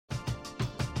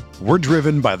We're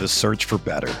driven by the search for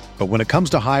better. But when it comes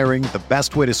to hiring, the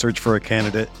best way to search for a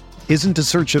candidate isn't to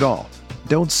search at all.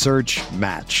 Don't search,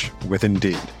 match with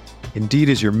Indeed. Indeed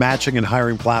is your matching and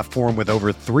hiring platform with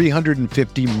over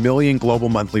 350 million global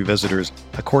monthly visitors,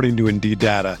 according to Indeed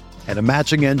data, and a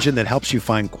matching engine that helps you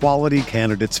find quality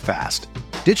candidates fast.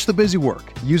 Ditch the busy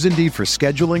work. Use Indeed for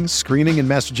scheduling, screening, and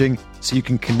messaging so you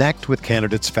can connect with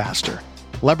candidates faster.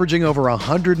 Leveraging over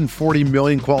 140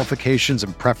 million qualifications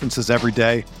and preferences every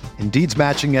day, Indeed's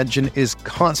matching engine is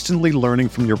constantly learning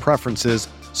from your preferences,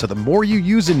 so the more you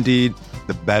use Indeed,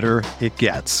 the better it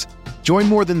gets. Join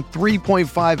more than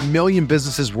 3.5 million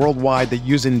businesses worldwide that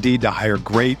use Indeed to hire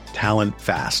great talent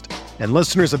fast. And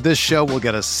listeners of this show will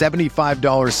get a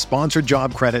 $75 sponsored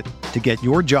job credit to get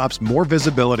your jobs more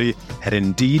visibility at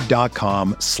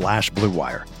Indeed.com/Blue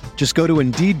Wire. Just go to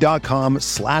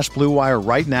Indeed.com/Blue Wire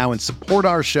right now and support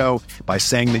our show by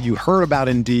saying that you heard about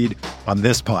Indeed on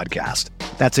this podcast.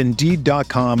 That's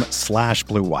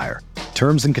Indeed.com/Blue Wire.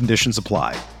 Terms and conditions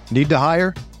apply. Need to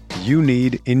hire? You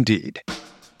need Indeed.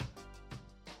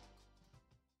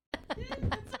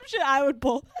 Shit, I would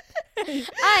pull. I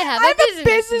have a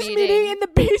business meeting in the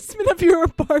basement of your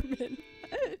apartment,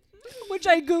 which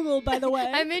I Googled, by the way.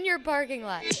 I'm in your parking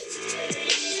lot.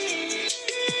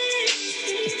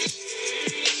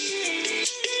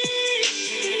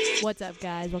 What's up,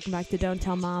 guys? Welcome back to Don't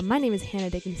Tell Mom. My name is Hannah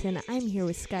Dickinson. I'm here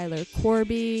with Skylar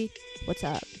Corby. What's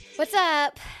up? What's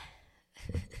up?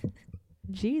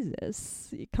 Jesus,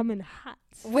 you coming hot.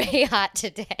 Way hot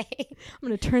today. I'm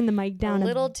going to turn the mic down. A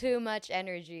little too much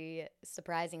energy,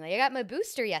 surprisingly. I got my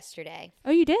booster yesterday.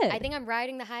 Oh, you did? I think I'm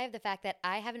riding the high of the fact that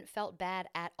I haven't felt bad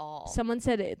at all. Someone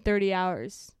said it 30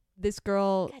 hours. This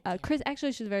girl, Chris,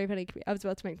 actually, she's very funny. I was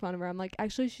about to make fun of her. I'm like,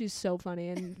 actually, she's so funny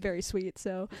and very sweet.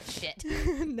 So, shit.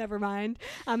 Never mind.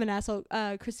 I'm an asshole.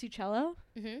 Christy Cello,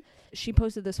 she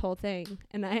posted this whole thing.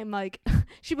 And I am like,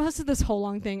 she posted this whole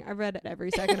long thing. I read every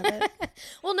second of it.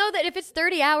 Well, know that if it's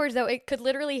 30 hours, though, it could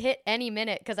literally hit any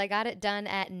minute because I got it done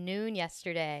at noon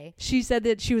yesterday. She said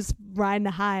that she was riding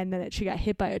a high and then that she got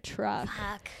hit by a truck.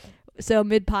 Fuck. So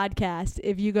mid-podcast,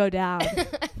 if you go down...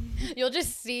 You'll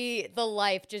just see the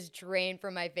life just drain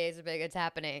from my face. It's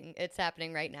happening. It's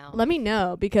happening right now. Let me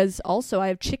know, because also I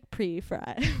have chickpea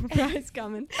fries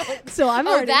coming. So I'm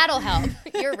already... that'll help.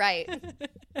 You're right.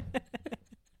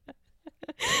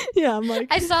 Yeah, I'm like...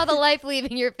 I saw the life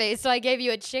leaving your face, so I gave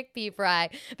you a chickpea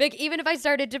fry. Like, even if I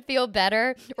started to feel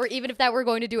better, or even if that were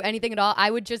going to do anything at all,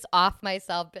 I would just off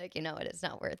myself. Like, you know what? It's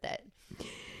not worth it.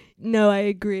 No, I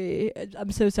agree.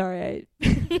 I'm so sorry.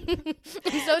 I'm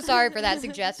so sorry for that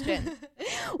suggestion.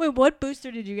 Wait, what booster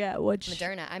did you get?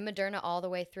 Moderna. I'm Moderna all the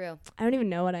way through. I don't even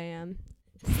know what I am.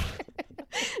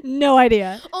 No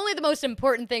idea. Only the most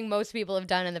important thing most people have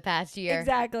done in the past year.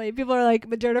 Exactly. People are like,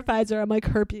 Moderna, Pfizer. I'm like,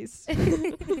 herpes.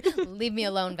 Leave me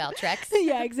alone, Valtrex.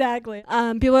 Yeah, exactly.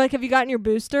 People are like, have you gotten your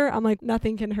booster? I'm like,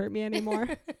 nothing can hurt me anymore.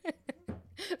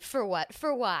 For what?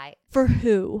 For why? For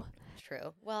who?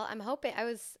 True. Well, I'm hoping. I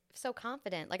was so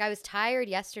confident. Like, I was tired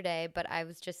yesterday, but I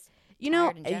was just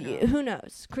who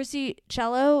knows? Chrissy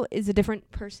Cello is a different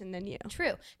person than you.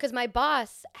 True. Because my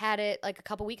boss had it like a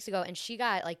couple weeks ago and she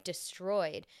got like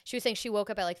destroyed. She was saying she woke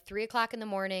up at like 3 o'clock in the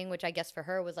morning, which I guess for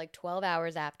her was like 12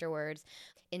 hours afterwards.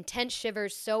 Intense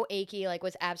shivers, so achy, like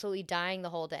was absolutely dying the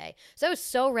whole day. So I was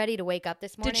so ready to wake up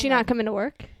this morning. Did she not come into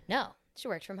work? No. She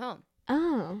worked from home.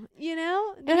 Oh, you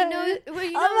know? I'm going to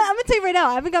tell you right now,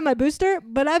 I haven't got my booster,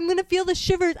 but I'm going to feel the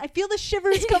shivers. I feel the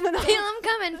shivers coming on. Feel them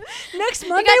coming. Next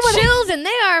Monday. I got chills and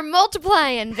they are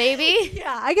multiplying, baby.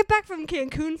 Yeah, I get back from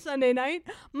Cancun Sunday night.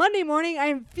 Monday morning, I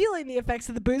am feeling the effects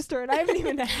of the booster, and I haven't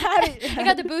even had it yet. I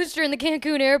got the booster in the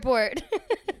Cancun airport.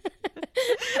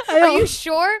 Are you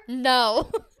sure? No.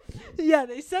 Yeah,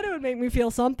 they said it would make me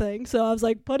feel something, so I was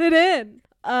like, put it in.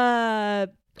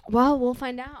 Well, we'll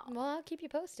find out. Well, I'll keep you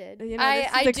posted. You know,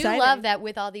 I do love that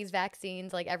with all these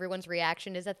vaccines, like everyone's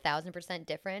reaction is 1,000%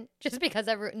 different just because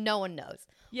no one knows.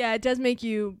 Yeah, it does make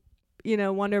you,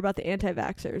 wonder about the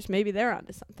anti-vaxxers. Maybe they're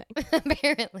onto something.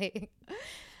 Apparently.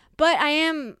 But I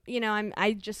am,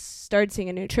 I just started seeing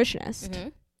a nutritionist. Mm-hmm.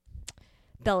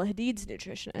 Bella Hadid's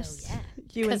nutritionist. Oh,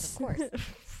 yeah. Because of course.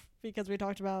 Because we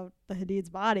talked about the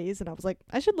Hadid's bodies, and I was like,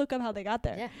 I should look up how they got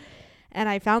there. Yeah. And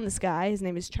I found this guy. His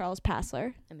name is Charles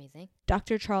Passler. Amazing.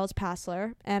 Dr. Charles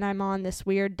Passler. And I'm on this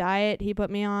weird diet he put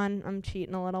me on. I'm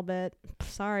cheating a little bit.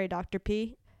 Sorry, Dr.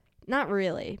 P. Not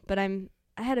really, but I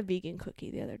had a vegan cookie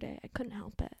the other day. I couldn't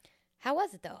help it. How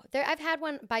was it, though? I've had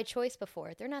one by choice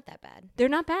before. They're not that bad. They're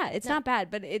not bad. It's not bad,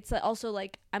 but it's also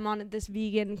like I'm on this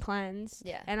vegan cleanse.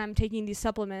 Yeah. And I'm taking these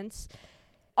supplements.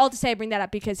 all to say, I bring that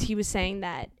up because he was saying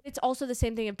that it's also the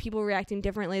same thing of people reacting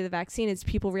differently to the vaccine as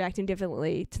people reacting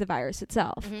differently to the virus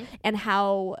itself, and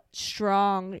how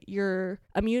strong your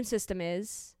immune system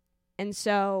is. And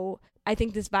so I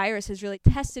think this virus has really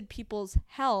tested people's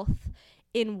health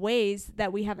in ways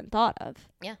that we haven't thought of.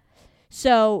 Yeah.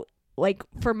 So, like,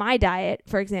 for my diet,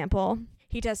 for example,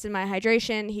 he tested my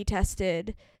hydration. He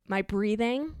tested my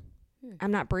breathing.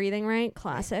 I'm not breathing right.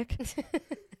 Classic. Just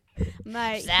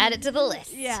add it to the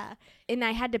list. Yeah. And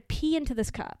I had to pee into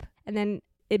this cup. And then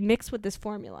it mixed with this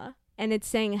formula. And it's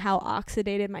saying how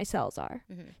oxidated my cells are.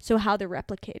 So how they're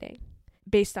replicating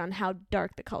based on how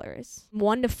dark the color is.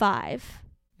 1 to 5.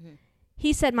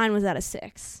 He said mine was at a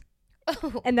 6.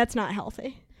 Oh. And that's not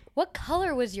healthy. What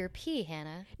color was your pee,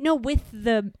 Hannah? No, with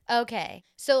the... Okay.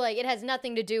 So, like, it has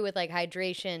nothing to do with, like,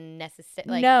 hydration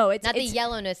necessarily. Like, no, it's... Not the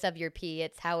yellowness of your pee.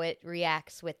 It's how it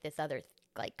reacts with this other,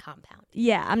 like, compound.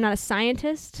 Yeah, I'm not a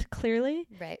scientist, clearly.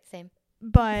 Right, same.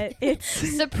 But it's...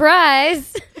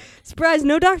 Surprise! Surprise,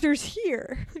 no doctors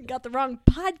here. Got the wrong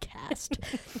podcast.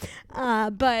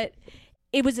 But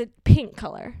it was a pink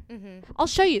color. I'll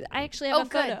show you. I actually have a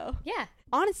photo. Yeah.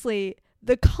 Honestly...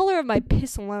 The color of my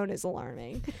piss alone is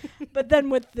alarming. But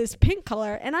then with this pink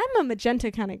color, and I'm a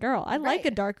magenta kind of girl. I like a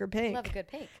darker pink. Love a good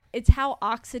pink. It's how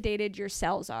oxidated your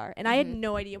cells are. And I had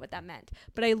no idea what that meant.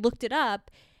 But I looked it up,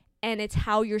 and it's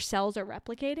how your cells are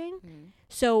replicating.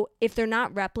 So if they're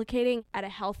not replicating at a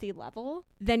healthy level,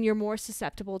 then you're more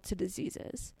susceptible to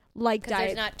diseases. Like diet.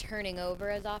 Because they're not turning over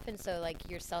as often, so, like,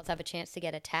 your cells have a chance to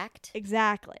get attacked.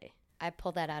 Exactly. I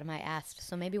pulled that out of my ass,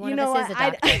 so maybe one of us is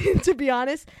a doctor. To be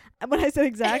honest, when I said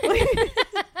exactly,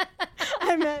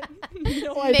 I meant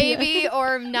no idea. Maybe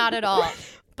or not at all.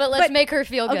 But let's make her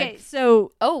feel good. Okay,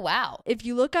 so... Oh, wow. If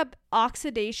you look up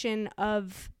oxidation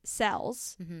of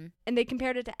cells, and they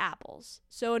compared it to apples.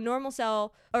 So a normal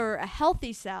cell, or a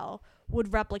healthy cell,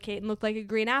 would replicate and look like a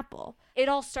green apple. It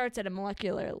all starts at a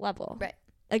molecular level. Right.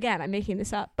 Again, I'm making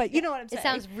this up, but you know what I'm saying. It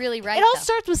sounds really right, It all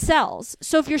starts with cells.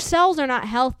 So if your cells are not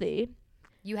healthy...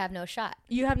 You have no shot.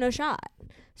 You have no shot.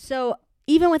 So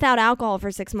even without alcohol for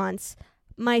 6 months,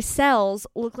 my cells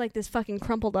look like this fucking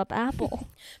crumpled up apple.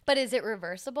 But is it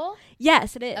reversible?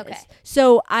 Yes, it is. Okay.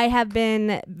 So I have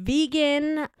been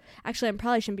vegan. Actually, I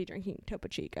probably shouldn't be drinking Topo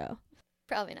Chico.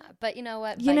 Probably not. But you know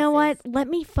what? You know what? Let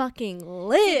me fucking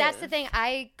live. See, that's the thing.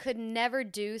 I could never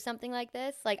do something like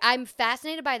this. Like, I'm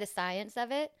fascinated by the science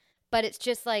of it, but it's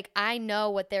just like, I know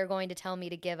what they're going to tell me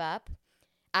to give up.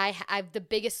 I have the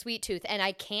biggest sweet tooth, and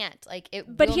I can't. Like, it.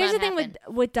 But will here's not the happen.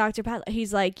 thing with Dr. Pat.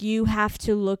 He's like, you have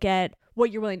to look at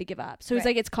what you're willing to give up. So he's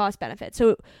like, it's cost benefit.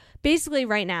 So basically,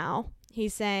 right now,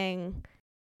 he's saying,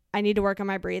 I need to work on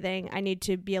my breathing. I need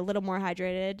to be a little more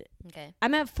hydrated. Okay.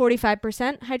 I'm at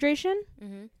 45% hydration.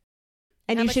 And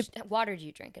How much water do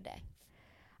you drink a day?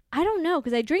 I don't know,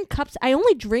 because I drink cups. I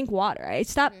only drink water. I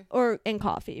stopped, and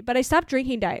coffee, but I stopped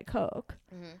drinking Diet Coke.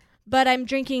 But I'm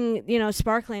drinking,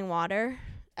 sparkling water.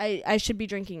 I should be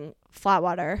drinking flat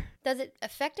water. Does it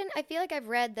affect it? I feel like I've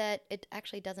read that it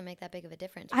actually doesn't make that big of a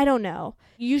difference. I don't know.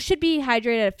 You should be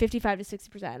hydrated at 55 to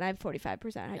 60%, and I have 45%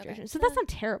 hydration. Okay. So that's not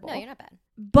terrible. No, you're not bad.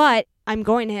 But I'm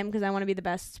going to him because I want to be the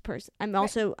best person. I'm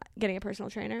also getting a personal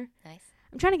trainer. Nice.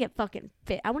 I'm trying to get fucking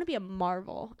fit. I want to be a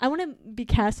Marvel. I want to be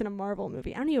cast in a Marvel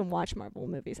movie. I don't even watch Marvel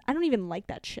movies. I don't even like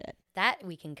that shit. That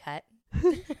we can cut.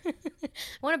 I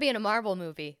want to be in a Marvel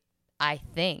movie, I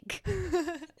think.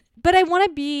 But I want to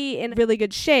be in really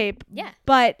good shape. Yeah.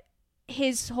 But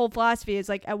his whole philosophy is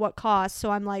like, at what cost?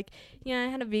 So I'm like, I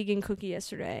had a vegan cookie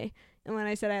yesterday. And when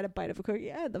I said I had a bite of a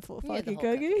cookie, I had the full fucking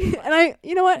cookie. And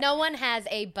you know what? No one has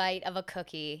a bite of a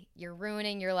cookie. You're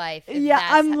ruining your life. Yeah,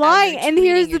 I'm lying. And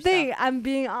here's the thing. I'm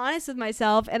being honest with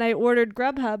myself. And I ordered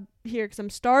Grubhub here because I'm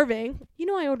starving.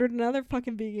 I ordered another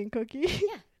fucking vegan cookie.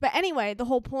 Yeah. But anyway, the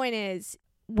whole point is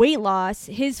weight loss.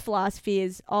 His philosophy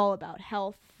is all about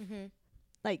health.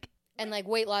 And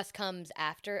weight loss comes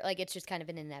after. Like, it's just kind of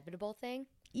an inevitable thing.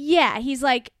 Yeah. He's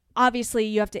like, obviously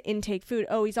you have to intake food.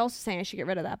 Oh, he's also saying I should get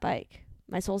rid of that bike,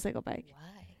 my SoulCycle bike.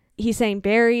 Why? He's saying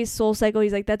berries, SoulCycle.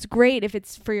 He's like, that's great if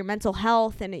it's for your mental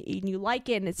health and you like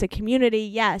it and it's a community.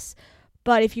 Yes.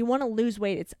 But if you want to lose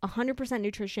weight, it's 100%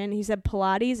 nutrition. He said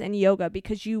Pilates and yoga,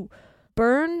 because you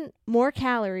burn more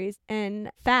calories and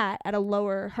fat at a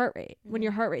lower heart rate when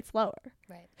your heart rate's lower.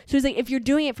 Right. So he's like, if you're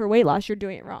doing it for weight loss, you're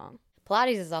doing it wrong.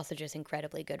 Pilates is also just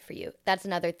incredibly good for you. That's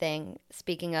another thing.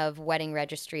 Speaking of wedding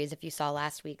registries, if you saw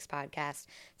last week's podcast,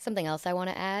 something else I want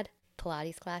to add,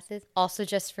 Pilates classes, also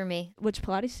just for me. Which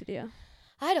Pilates studio?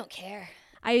 I don't care.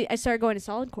 I started going to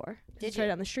Solid Core. Did right you?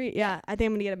 down the street. Yeah. I think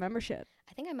I'm going to get a membership.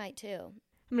 I think I might too.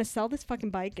 I'm going to sell this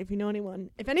fucking bike if you know anyone.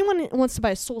 If anyone wants to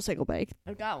buy a SoulCycle bike,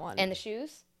 I've got one. And the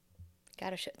shoes?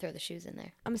 Gotta throw the shoes in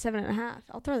there. I'm a 7.5.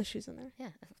 I'll throw the shoes in there.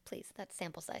 Yeah, please. That's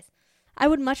sample size. I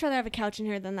would much rather have a couch in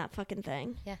here than that fucking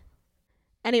thing. Yeah.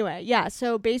 Anyway, yeah,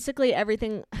 so basically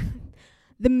everything,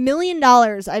 the $1 million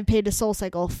I've paid to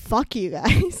SoulCycle, fuck you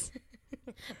guys.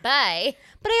 Bye.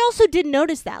 But I also did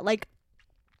notice that, like,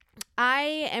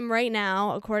 I am right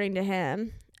now, according to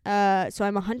him, so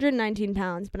I'm 119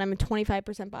 pounds, but I'm a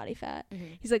 25% body fat.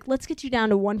 Mm-hmm. He's like, let's get you down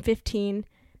to 115,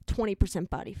 20%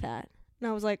 body fat. And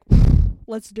I was like,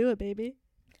 let's do it, baby.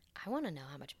 I want to know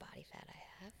how much body fat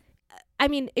I have. I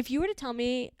mean, if you were to tell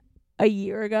me a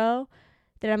year ago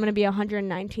that I'm going to be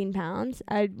 119 pounds,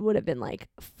 I would have been like,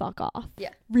 fuck off.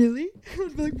 Yeah. Really? I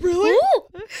would be like, really?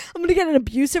 I'm going to get an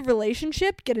abusive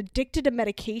relationship, get addicted to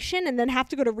medication, and then have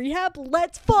to go to rehab?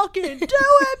 Let's fucking do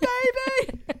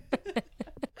it, baby!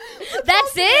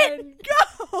 That's it?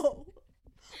 Go!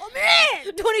 I'm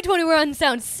in! 2021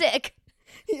 sounds sick.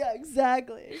 Yeah,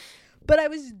 exactly. But I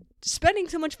was spending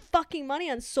so much fucking money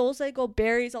on SoulCycle,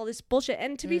 berries, all this bullshit.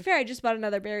 And to be fair, I just bought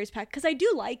another berries pack because I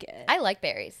do like it. I like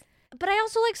berries. But I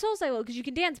also like SoulCycle because you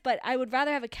can dance. But I would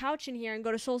rather have a couch in here and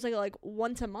go to SoulCycle like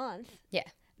once a month. Yeah.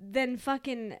 Than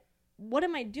fucking, what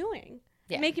am I doing?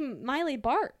 Yeah. Making Miley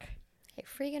bark. Hey,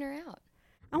 freaking her out.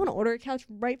 I want to order a couch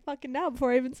right fucking now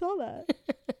before I even saw that.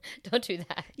 Don't do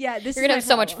that. Yeah, this You're is going to my have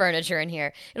so much problem. furniture in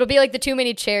here. It'll be like the too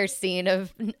many chairs scene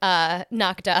of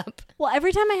Knocked Up. Well,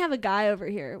 every time I have a guy over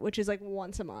here, which is like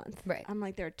once a month, Right. I'm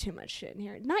like, there's too much shit in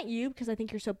here. Not you, because I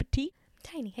think you're so petite.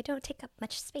 Tiny. I don't take up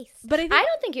much space. But I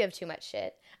don't think you have too much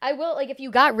shit. I will, like, if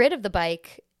you got rid of the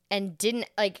bike and didn't,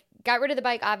 like, got rid of the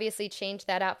bike, obviously changed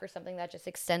that out for something that just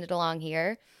extended along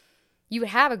here, you would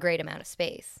have a great amount of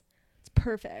space. It's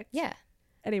perfect. Yeah.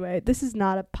 Anyway, this is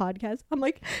not a podcast. I'm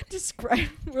like, describe.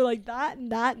 We're like that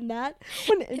and that and that.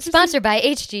 When It's sponsored by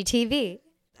HGTV.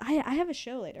 I have a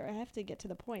show later. I have to get to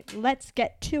the point. Let's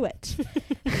get to it.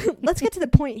 Let's get to the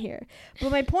point here. But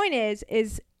my point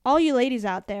is all you ladies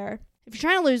out there, if you're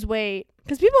trying to lose weight,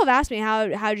 because people have asked me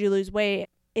how'd you lose weight?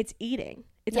 It's eating.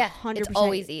 It's 100%. It's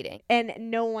always eating. And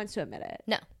no one wants to admit it.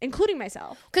 No. Including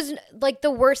myself. Because, like, the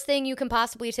worst thing you can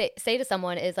possibly say to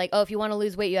someone is, like, oh, if you want to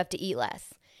lose weight, you have to eat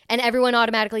less. And everyone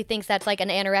automatically thinks that's, like, an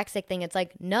anorexic thing. It's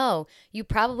like, no, you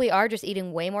probably are just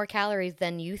eating way more calories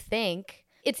than you think.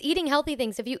 It's eating healthy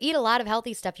things. If you eat a lot of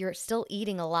healthy stuff, you're still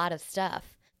eating a lot of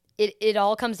stuff. It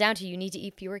all comes down to you need to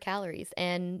eat fewer calories.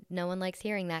 And no one likes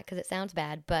hearing that because it sounds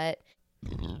bad, but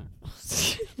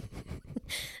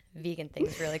vegan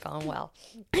thing's really going well.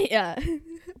 Yeah.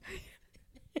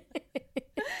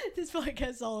 This podcast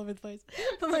is all over the place.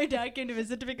 But my dad came to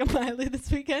visit to pick up Miley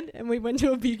this weekend, and we went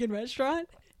to a vegan restaurant.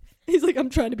 He's like, I'm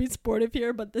trying to be sportive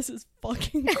here, but this is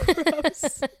fucking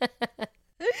gross.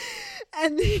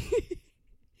 And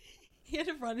he had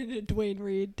to run into Dwayne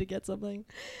Reed to get something.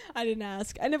 I didn't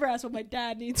ask. I never asked what my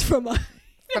dad needs from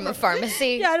a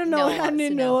pharmacy. Yeah, I don't know. I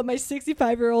didn't know what my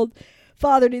 65-year-old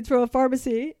father needs from a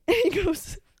pharmacy. And he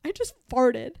goes, I just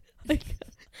farted. Like,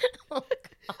 Oh,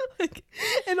 God. like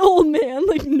an old man,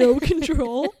 like no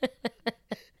control.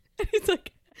 And he's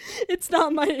like, it's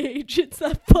not my age. It's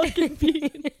that fucking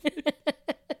vegan food.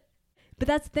 But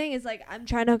that's the thing is, like, I'm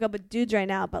trying to hook up with dudes right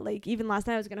now. But, like, even last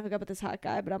night I was going to hook up with this hot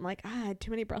guy. But I'm like, I had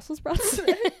too many Brussels sprouts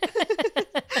today.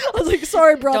 I was like,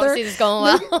 sorry, brother. Don't see this going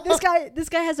well. Like, this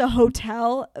guy has a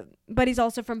hotel, but he's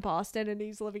also from Boston, and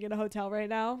he's living in a hotel right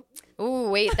now.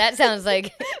 Ooh, wait, that sounds familiar.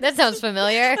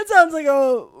 That sounds like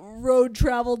a road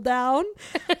travel down.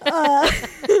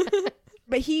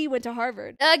 But he went to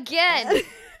Harvard. Again.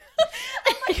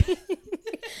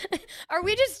 Are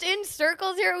we just in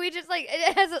circles here? Are we just like,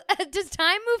 does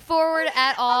time move forward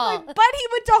at all? Like, but he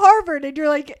went to Harvard, and you're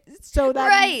like, so that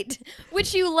right,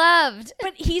 which you loved.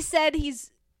 But he said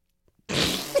he's.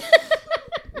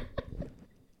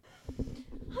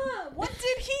 What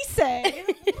did he say?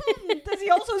 Does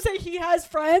he also say he has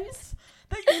friends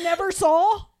that you never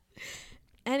saw?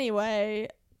 Anyway,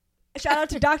 shout out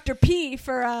to Dr. P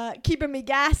for keeping me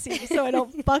gassy so I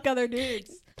don't fuck other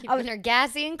dudes. Keeping her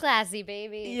gassy and classy,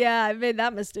 baby. Yeah, I've made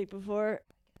that mistake before.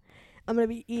 I'm going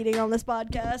to be eating on this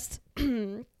podcast.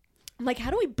 I'm like, how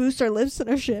do we boost our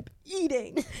listenership?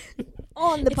 Eating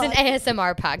on the podcast. It's an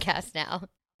ASMR podcast now.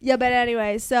 Yeah, but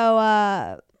anyway, so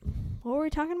what were we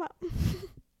talking about?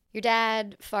 Your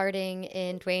dad farting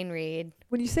in Dwayne Reed.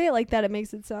 When you say it like that, it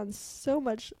makes it sound so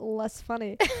much less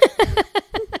funny.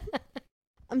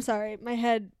 I'm sorry,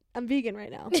 I'm vegan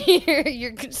right now.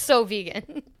 You're so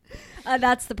vegan.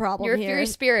 That's the problem You're a here. free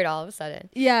spirit all of a sudden.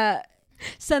 Yeah.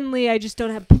 Suddenly, I just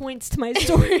don't have points to my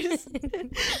stories.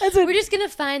 We're just going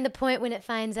to find the point when it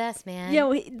finds us, man.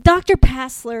 Dr.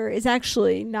 Passler is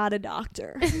actually not a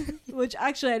doctor, which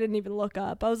actually I didn't even look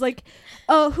up. I was like,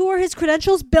 who are his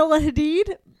credentials? Bella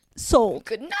Hadid? Sold.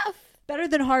 Good enough. Better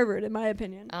than Harvard, in my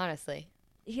opinion. Honestly.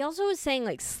 He also was saying,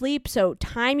 like, sleep, so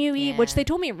time you eat, which they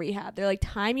told me in rehab. They're like,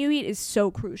 time you eat is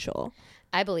so crucial.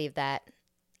 I believe that.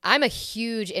 I'm a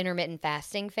huge intermittent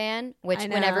fasting fan, which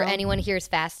whenever anyone hears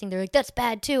fasting, they're like, that's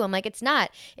bad too. I'm like, it's not.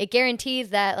 It guarantees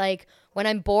that, like, when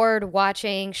I'm bored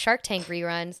watching Shark Tank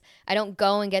reruns, I don't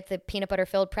go and get the peanut butter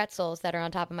filled pretzels that are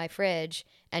on top of my fridge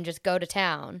and just go to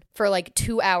town for like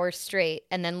 2 hours straight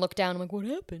and then look down. I'm like, what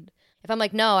happened? If I'm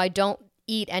like, no, I don't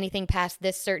eat anything past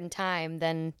this certain time,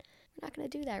 then I'm not going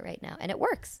to do that right now. And it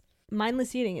works.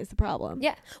 Mindless eating is the problem.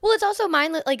 Yeah. Well, it's also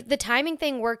mindless. Like, the timing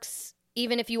thing works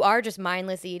even if you are just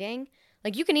mindless eating.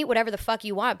 Like, you can eat whatever the fuck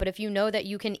you want, but if you know that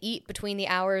you can eat between the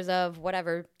hours of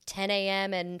whatever, 10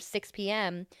 a.m. and 6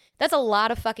 p.m., that's a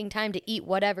lot of fucking time to eat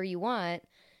whatever you want.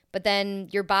 But then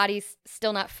your body's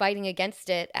still not fighting against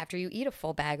it after you eat a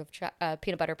full bag of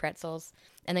peanut butter pretzels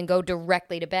and then go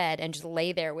directly to bed and just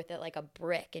lay there with it like a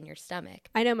brick in your stomach.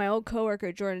 I know my old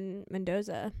coworker, Jordan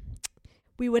Mendoza,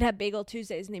 we would have Bagel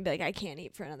Tuesdays and he'd be like, I can't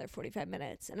eat for another 45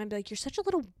 minutes. And I'd be like, you're such a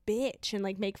little bitch, and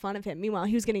like make fun of him. Meanwhile,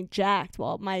 he was getting jacked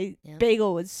while my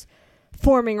bagel was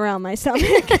forming around my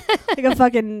stomach like a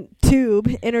fucking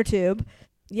inner tube.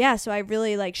 Yeah, so I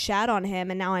really like shat on him,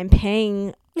 and now I'm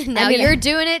paying. Now you're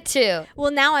doing it too.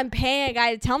 Well, now I'm paying a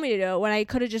guy to tell me to do it when I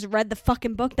could have just read the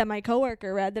fucking book that my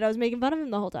coworker read that I was making fun of him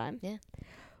the whole time. Yeah.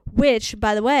 Which,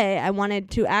 by the way, I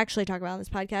wanted to actually talk about on this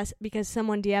podcast because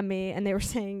someone DM'd me and they were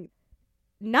saying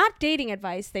not dating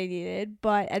advice they needed,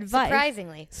 but advice.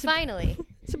 Surprisingly.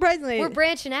 Surprisingly. We're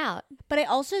branching out. But I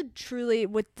also truly,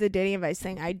 with the dating advice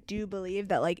thing, I do believe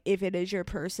that, like, if it is your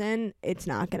person, it's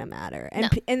not going to matter.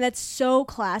 And and that's so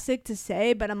classic to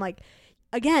say, but I'm like,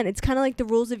 again, it's kind of like the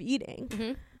rules of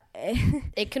eating. Mm-hmm.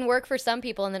 It can work for some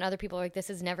people, and then other people are like,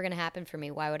 this is never going to happen for me.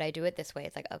 Why would I do it this way?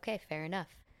 It's like, okay, fair enough.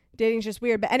 Dating's just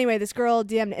weird. But anyway, this girl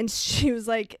DM'd, and she was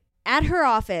like, at her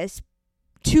office,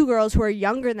 2 girls who are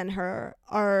younger than her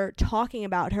are talking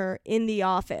about her in the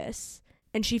office,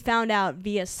 and she found out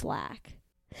via Slack,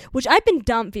 which I've been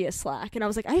dumped via Slack, and I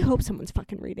was like, I hope someone's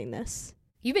fucking reading this.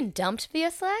 You've been dumped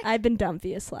via Slack? I've been dumped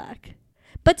via Slack.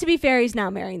 But to be fair, he's now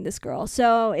marrying this girl,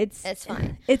 so it's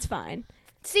fine. It's fine.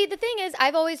 See, the thing is,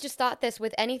 I've always just thought this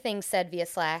with anything said via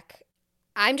Slack.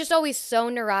 I'm just always so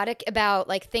neurotic about,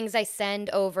 like, things I send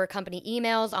over company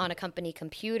emails, on a company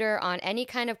computer, on any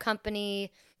kind of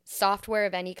company software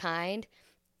of any kind.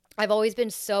 I've always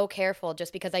been so careful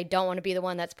just because I don't want to be the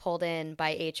one that's pulled in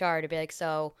by HR to be like,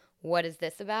 so what is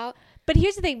this about? But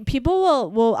here's the thing. People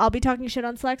will I'll be talking shit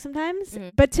on Slack sometimes. Mm-hmm.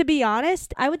 But to be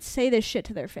honest, I would say this shit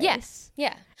to their face. Yes.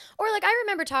 Yeah. Or like I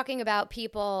remember talking about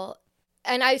people,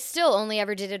 and I still only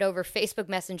ever did it over Facebook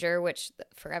Messenger, which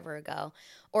forever ago,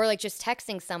 or like just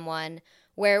texting someone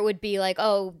where it would be like,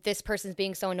 oh, this person's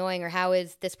being so annoying, or how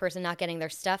is this person not getting their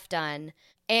stuff done?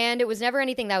 And it was never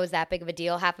anything that was that big of a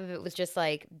deal. Half of it was just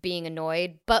like being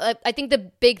annoyed. But I think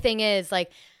the big thing is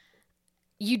like,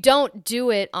 you don't do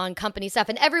it on company stuff,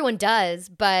 and everyone does,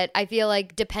 but I feel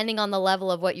like depending on the level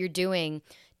of what you're doing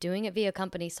it via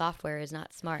company software is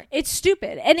not smart. It's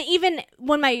stupid. And even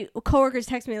when my coworkers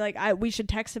text me like, we should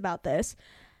text about this,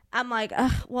 I'm like,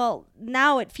 well,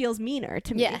 now it feels meaner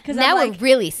to me. Yeah, because now we're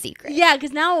really secret. Yeah,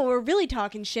 because now we're really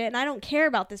talking shit, and I don't care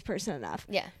about this person enough.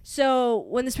 Yeah. So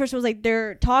when this person was like,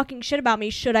 they're talking shit about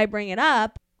me, should I bring it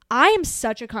up? I am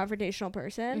such a confrontational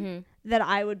person that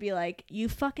I would be like, you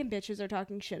fucking bitches are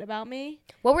talking shit about me.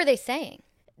 What were they saying?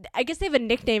 I guess they have a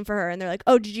nickname for her, and they're like,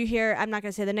 oh, did you hear, I'm not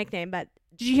going to say the nickname, but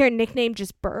did you hear a nickname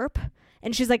just burp?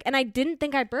 And she's like, and I didn't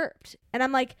think I burped. And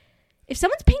I'm like, if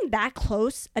someone's paying that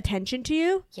close attention to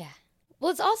you. Yeah.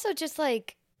 Well, it's also just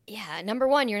like, yeah, number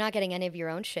one, you're not getting any of your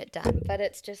own shit done, but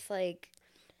it's just like.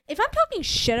 If I'm talking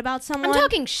shit about someone. I'm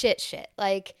talking shit.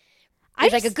 Like,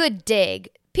 it's like a good dig.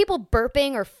 People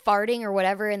burping or farting or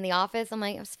whatever in the office, I'm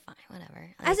like, it's fine,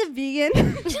 whatever. As a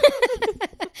vegan.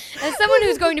 As someone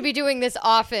who's going to be doing this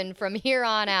often from here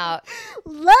on out.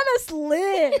 Let us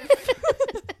live.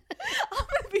 I'm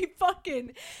going to be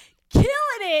fucking killing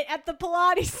it at the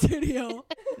Pilates studio.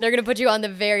 They're going to put you on the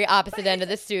very opposite end of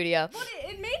the studio.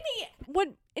 It made me, what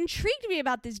intrigued me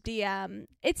about this DM,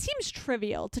 it seems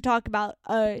trivial to talk about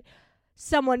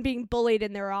someone being bullied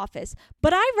in their office,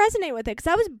 but I resonate with it because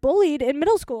I was bullied in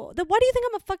middle school. Why do you think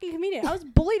I'm a fucking comedian? I was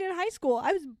bullied in high school.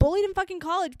 I was bullied in fucking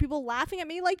college. People laughing at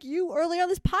me like you early on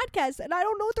this podcast, and I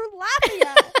don't know what they're laughing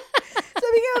at. So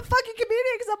I became a fucking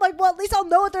comedian because I'm like, well, at least I'll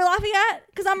know what they're laughing at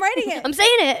because I'm writing it. I'm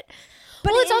saying it.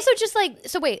 Well, it's also just like,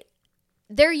 so wait,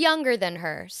 they're younger than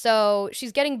her. So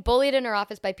she's getting bullied in her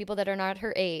office by people that are not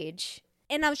her age.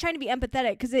 And I was trying to be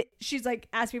empathetic because she's like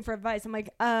asking for advice. I'm like,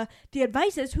 the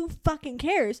advice is who fucking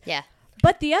cares? Yeah.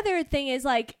 But the other thing is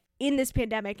like in this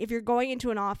pandemic, if you're going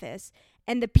into an office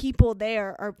and the people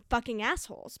there are fucking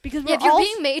assholes because if you're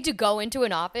being made to go into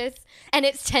an office and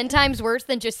it's 10 times worse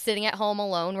than just sitting at home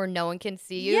alone where no one can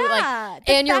see you,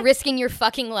 and you're risking your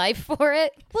fucking life for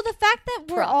it. Well, the fact that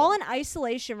we're all in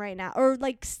isolation right now, or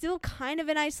like still kind of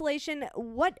in isolation,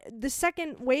 what the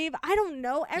second wave, I don't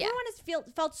know. Everyone has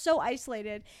felt so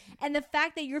isolated, and the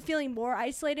fact that you're feeling more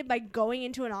isolated by going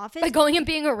into an office, by going and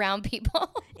being around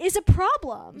people, is a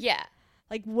problem. Yeah.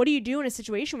 Like, what do you do in a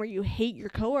situation where you hate your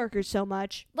coworkers so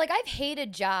much? Like, I've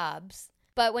hated jobs,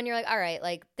 but when you're like, all right,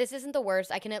 like, this isn't the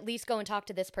worst. I can at least go and talk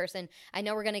to this person. I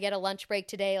know we're going to get a lunch break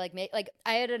today. Like,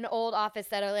 I had an old office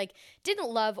that I, like, didn't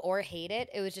love or hate it.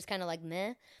 It was just kind of like,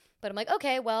 meh. But I'm like,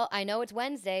 okay, well, I know it's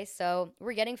Wednesday, so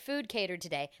we're getting food catered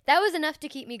today. That was enough to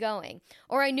keep me going.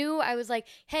 Or I knew I was like,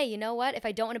 hey, you know what? If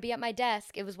I don't want to be at my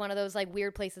desk, it was one of those like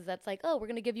weird places that's like, oh, we're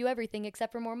going to give you everything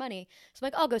except for more money. So I'm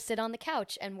like, I'll go sit on the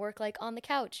couch and work like on the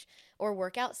couch or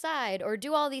work outside or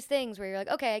do all these things where you're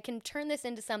like, okay, I can turn this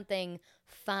into something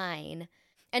fine.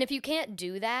 And if you can't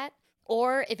do that,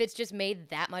 or if it's just made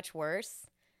that much worse,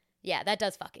 yeah, that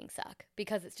does fucking suck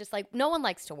because it's just like no one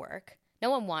likes to work. No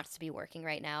one wants to be working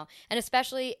right now. And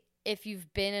especially if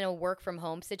you've been in a work from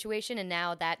home situation and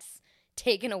now that's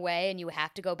taken away and you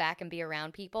have to go back and be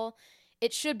around people,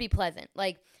 it should be pleasant.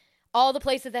 Like all the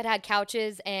places that had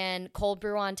couches and cold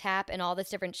brew on tap and all this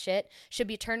different shit should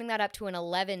be turning that up to an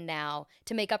 11 now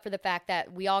to make up for the fact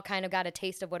that we all kind of got a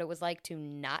taste of what it was like to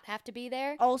not have to be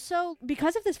there. Also,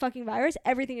 because of this fucking virus,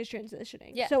 everything is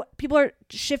transitioning. Yeah. So people are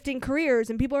shifting careers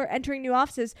and people are entering new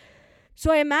offices. So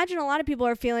I imagine a lot of people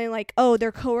are feeling like, oh,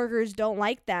 their coworkers don't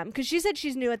like them. Because she said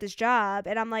she's new at this job.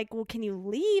 And I'm like, well, can you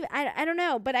leave? I don't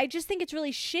know. But I just think it's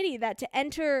really shitty that to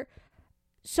enter,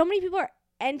 so many people are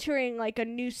entering like a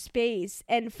new space.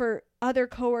 And for other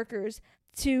coworkers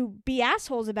to be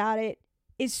assholes about it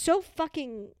is so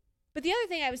fucking... But the other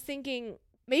thing I was thinking,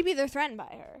 maybe they're threatened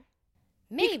by her.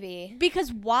 Maybe.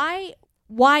 Because why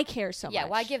care so much? Yeah,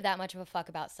 why give that much of a fuck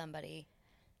about somebody?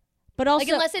 But also,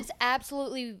 like, unless it's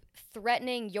absolutely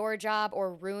threatening your job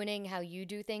or ruining how you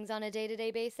do things on a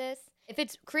day-to-day basis. If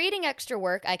it's creating extra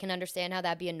work, I can understand how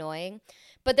that'd be annoying.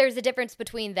 But there's a difference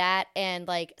between that and,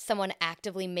 like, someone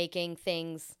actively making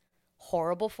things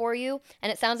horrible for you.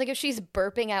 And it sounds like if she's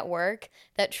burping at work,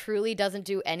 that truly doesn't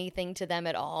do anything to them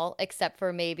at all, except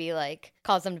for maybe, like,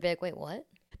 cause them to be like, wait, what?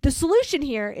 The solution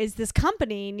here is this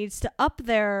company needs to up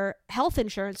their health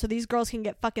insurance so these girls can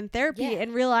get fucking therapy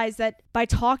and realize that by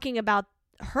talking about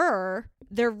her,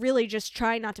 they're really just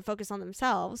trying not to focus on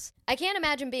themselves. I can't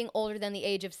imagine being older than the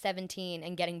age of 17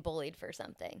 and getting bullied for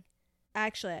something.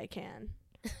 Actually, I can.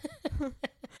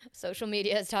 Social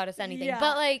media has taught us anything. Yeah.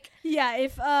 But like... Yeah,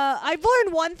 if I've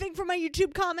learned one thing from my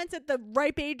YouTube comments at the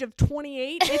ripe age of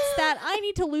 28, it's that I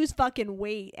need to lose fucking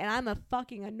weight, and I'm a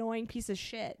fucking annoying piece of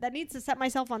shit that needs to set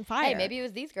myself on fire. Hey, maybe it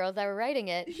was these girls that were writing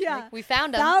it. Yeah. Like, we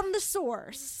found them. Found the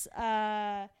source.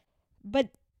 But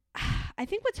I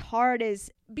think what's hard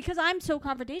is because I'm so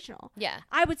confrontational. Yeah.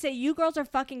 I would say you girls are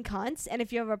fucking cunts, and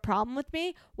if you have a problem with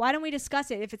me, why don't we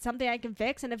discuss it? If it's something I can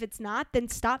fix, and if it's not, then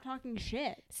stop talking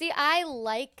shit. See, I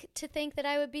like to think that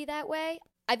I would be that way.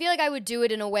 I feel like I would do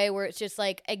it in a way where it's just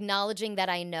like acknowledging that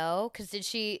I know, because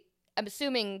I'm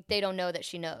assuming they don't know that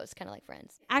she knows, kind of like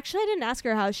Friends. Actually, I didn't ask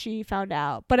her how she found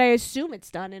out, but I assume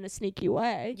it's done in a sneaky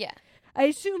way. Yeah. I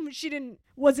assume she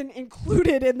wasn't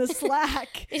included in the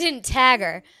Slack. It didn't tag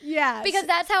her. Yeah. Because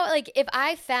that's how, like, if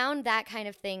I found that kind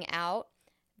of thing out,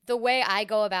 the way I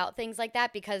go about things like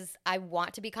that, because I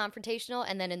want to be confrontational,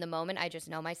 and then in the moment I just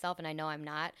know myself and I know I'm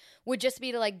not, would just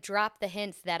be to, like, drop the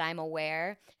hints that I'm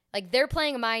aware. Like, they're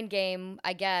playing a mind game,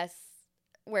 I guess,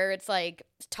 where it's, like,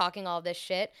 talking all this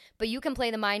shit, but you can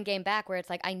play the mind game back where it's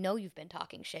like, I know you've been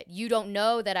talking shit. You don't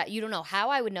know you don't know how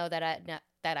I would know that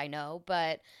I know,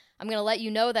 but I'm going to let you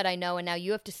know that I know, and now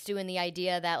you have to stew in the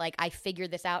idea that, like, I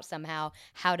figured this out somehow.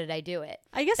 How did I do it?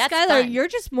 I guess, that's Skylar, fun. You're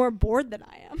just more bored than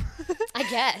I am. I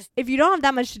guess. If you don't have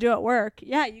that much to do at work,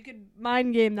 yeah, you could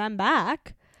mind game them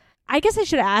back. I guess I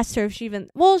should have asked her if she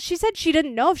she said she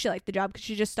didn't know if she liked the job because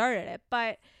she just started it,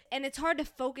 and it's hard to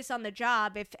focus on the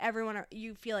job if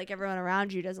you feel like everyone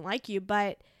around you doesn't like you,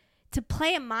 but to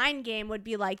play a mind game would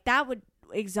be like, that would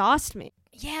exhaust me.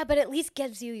 Yeah, but at least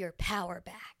gives you your power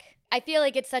back. I feel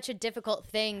like it's such a difficult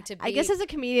thing to be. I guess as a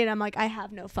comedian, I'm like, I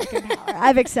have no fucking power.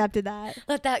 I've accepted that.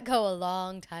 Let that go a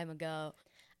long time ago.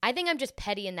 I think I'm just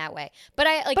petty in that way. But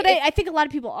I think a lot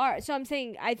of people are. So I'm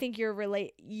saying I think your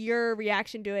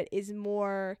reaction to it is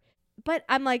more. But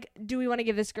I'm like, do we want to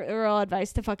give this girl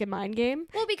advice to fucking mind game?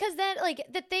 Well, because then like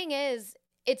the thing is,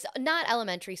 it's not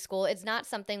elementary school. It's not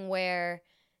something where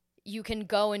you can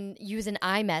go and use an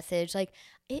iMessage like,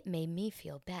 it made me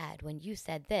feel bad when you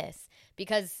said this,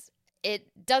 because it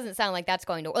doesn't sound like that's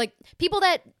going to, like, people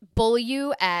that bully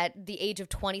you at the age of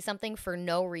 20-something for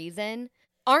no reason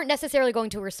aren't necessarily going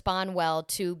to respond well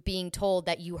to being told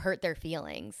that you hurt their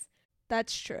feelings.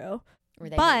 That's true.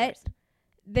 But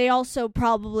they also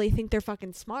probably think they're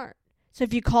fucking smart. So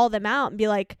if you call them out and be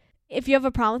like, if you have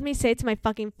a problem with me, say it to my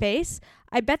fucking face,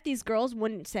 I bet these girls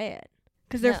wouldn't say it.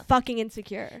 Because they're fucking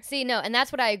insecure. See, no, and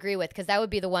that's what I agree with, because that would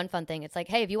be the one fun thing. It's like,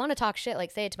 hey, if you want to talk shit, like,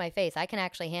 say it to my face. I can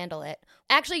actually handle it.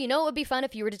 Actually, you know what would be fun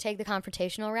if you were to take the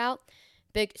confrontational route?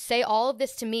 Say all of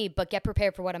this to me, but get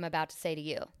prepared for what I'm about to say to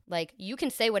you. Like, you can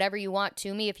say whatever you want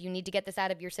to me if you need to get this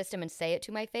out of your system and say it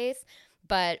to my face,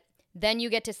 but then you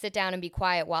get to sit down and be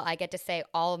quiet while I get to say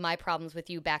all of my problems with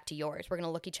you back to yours. We're going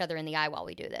to look each other in the eye while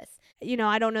we do this. You know,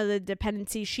 I don't know the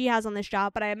dependency she has on this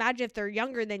job, but I imagine if they're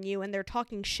younger than you and they're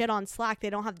talking shit on Slack, they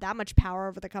don't have that much power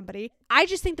over the company. I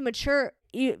just think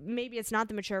maybe it's not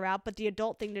the mature route, but the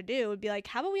adult thing to do would be like,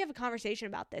 how about we have a conversation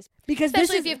about this? Because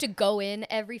especially if you have to go in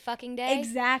every fucking day.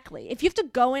 Exactly. If you have to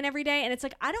go in every day and it's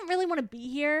like, I don't really want to be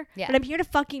here, but I'm here to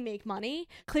fucking make money.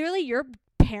 Clearly your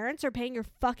parents are paying your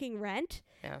fucking rent.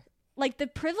 Yeah. Like, the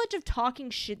privilege of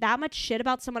talking that much shit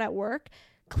about someone at work,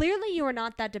 clearly you are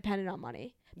not that dependent on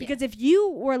money. Because if you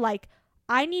were like,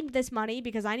 I need this money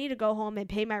because I need to go home and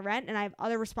pay my rent and I have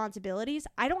other responsibilities,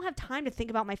 I don't have time to think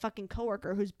about my fucking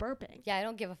coworker who's burping. Yeah, I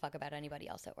don't give a fuck about anybody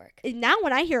else at work. And now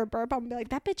when I hear a burp, I'm going to be like,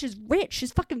 that bitch is rich.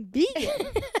 She's fucking vegan.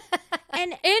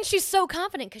 and she's so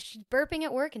confident because she's burping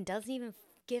at work and doesn't even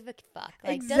give a fuck.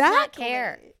 Like, exactly. Does not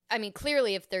care. I mean,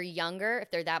 clearly if they're younger, if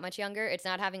they're that much younger, it's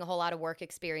not having a whole lot of work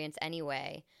experience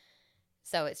anyway.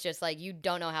 So it's just like, you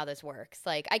don't know how this works.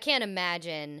 Like, I can't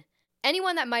imagine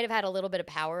anyone that might have had a little bit of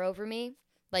power over me.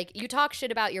 Like, you talk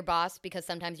shit about your boss because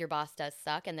sometimes your boss does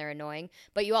suck and they're annoying,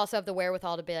 but you also have the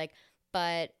wherewithal to be like,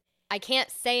 but I can't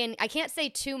say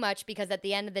too much because at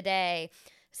the end of the day,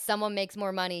 someone makes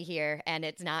more money here and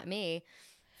it's not me.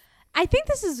 I think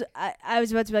this is, I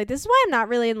was about to be like, this is why I'm not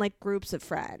really in like groups of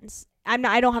friends.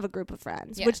 I don't have a group of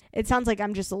friends, which it sounds like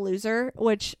I'm just a loser,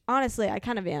 which honestly I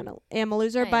kind of am a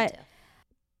loser, but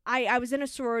I was in a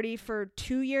sorority for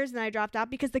 2 years and then I dropped out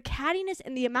because the cattiness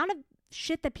and the amount of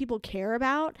shit that people care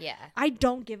about, I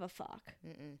don't give a fuck.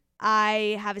 Mm-mm.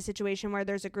 I have a situation where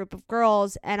there's a group of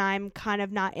girls and I'm kind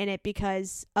of not in it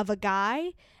because of a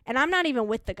guy, and I'm not even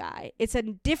with the guy. It's a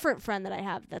different friend that I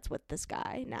have that's with this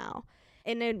guy now.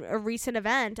 In a recent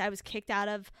event, I was kicked out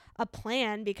of a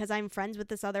plan because I'm friends with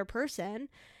this other person,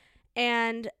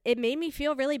 and it made me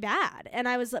feel really bad.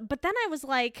 But then I was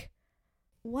like,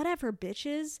 whatever,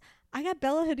 bitches. I got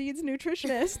Bella Hadid's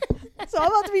nutritionist, so I'm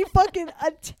about to be fucking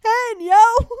a 10, yo.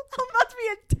 I'm about to be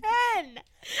a 10.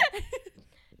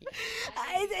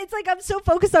 It's like I'm so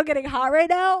focused on getting hot right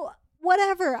now.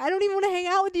 Whatever. I don't even want to hang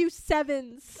out with you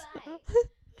 7s.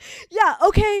 Yeah,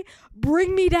 okay,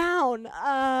 bring me down.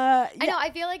 I know, I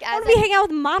feel like I'm going to be hanging out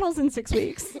with models in 6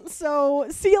 weeks. So,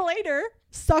 see you later,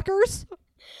 suckers.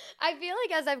 I feel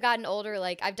like as I've gotten older,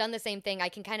 like, I've done the same thing. I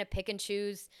can kind of pick and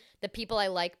choose the people I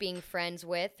like being friends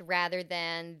with rather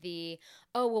than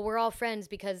we're all friends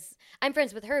because I'm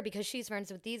friends with her because she's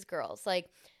friends with these girls.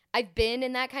 Like, I've been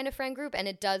in that kind of friend group and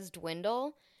it does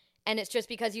dwindle. And it's just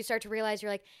because you start to realize you're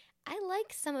like, I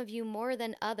like some of you more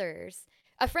than others.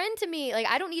 A friend to me, like,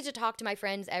 I don't need to talk to my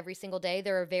friends every single day.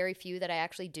 There are very few that I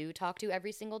actually do talk to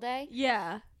every single day.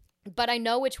 Yeah. But I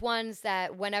know which ones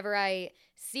that whenever I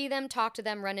see them, talk to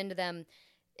them, run into them,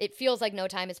 it feels like no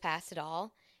time has passed at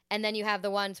all. And then you have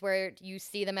the ones where you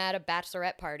see them at a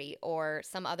bachelorette party or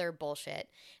some other bullshit.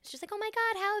 It's just like, oh my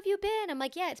God, how have you been? I'm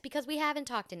like, yeah, it's because we haven't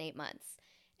talked in 8 months.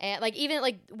 And like, even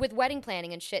like with wedding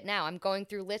planning and shit now, I'm going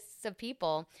through lists of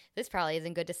people. This probably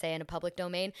isn't good to say in a public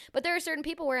domain, but there are certain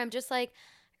people where I'm just like,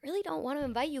 I really don't want to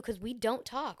invite you because we don't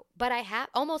talk. But I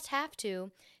almost have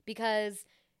to because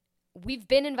we've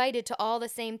been invited to all the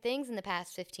same things in the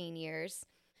past 15 years.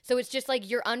 So it's just like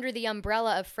you're under the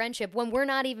umbrella of friendship when we're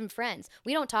not even friends.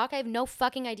 We don't talk. I have no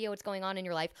fucking idea what's going on in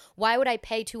your life. Why would I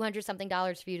pay $200-something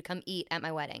for you to come eat at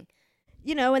my wedding?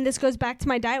 You know, and this goes back to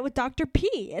my diet with Dr. P.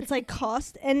 It's like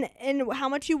cost and how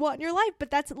much you want in your life.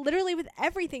 But that's literally with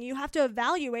everything. You have to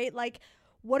evaluate, like,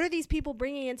 what are these people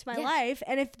bringing into my life?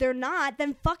 And if they're not,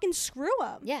 then fucking screw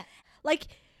them. Yeah. Like,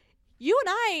 You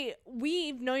and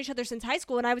we've known each other since high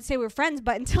school, and I would say we're friends,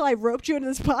 but until I roped you into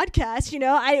this podcast,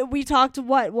 we talked,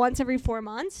 once every 4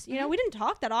 months? We didn't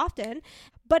talk that often.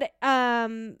 But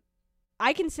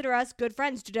I consider us good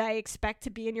friends. Did I expect to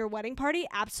be in your wedding party?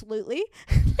 Absolutely.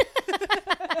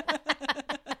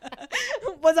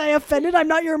 Was I offended I'm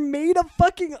not your maid of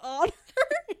fucking honor?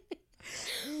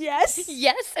 Yes.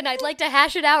 Yes, and I'd like to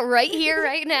hash it out right here,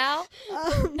 right now.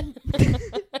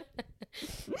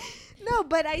 No,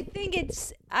 but I think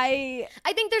I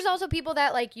think there's also people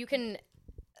that, like, you can,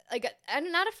 like,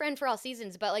 I'm not a friend for all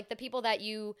seasons, but, like, the people that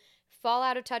you fall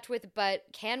out of touch with but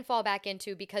can fall back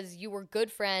into because you were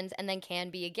good friends and then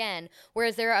can be again.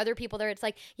 Whereas there are other people there, it's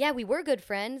like, yeah, we were good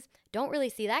friends. Don't really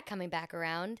see that coming back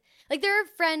around. Like, there are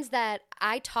friends that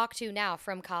I talk to now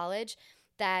from college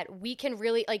that we can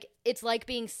really, like, it's like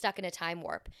being stuck in a time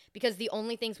warp because the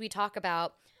only things we talk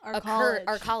about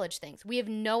are college things. We have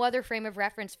no other frame of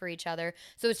reference for each other.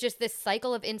 So it's just this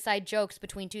cycle of inside jokes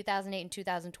between 2008 and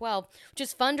 2012, which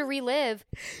is fun to relive.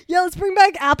 Yeah, let's bring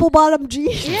back apple bottom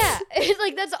jeans. Yeah, it's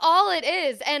like that's all it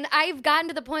is. And I've gotten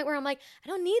to the point where I'm like, I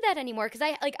don't need that anymore because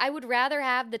I would rather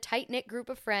have the tight-knit group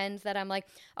of friends that I'm like,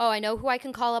 oh, I know who I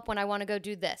can call up when I want to go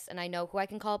do this, and I know who I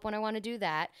can call up when I want to do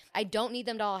that. I don't need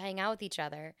them to all hang out with each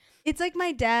other. It's like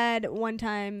my dad, one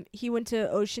time, he went to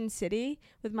Ocean City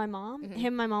with my mom. Him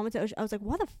and my mom went to Ocean. I was like,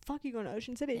 why the fuck are you going to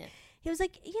Ocean City? Yeah. He was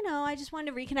like, I just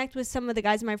wanted to reconnect with some of the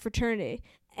guys in my fraternity.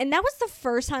 And that was the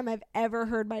first time I've ever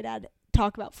heard my dad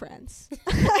talk about friends.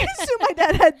 I assume my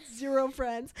dad had 0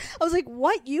 friends. I was like,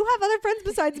 what? You have other friends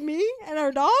besides me and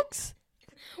our dogs?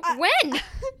 When?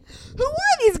 Who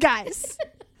are these guys?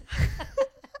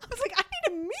 I was like, I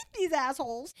need to meet these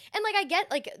assholes. And, like, I get,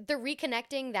 like, the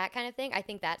reconnecting, that kind of thing. I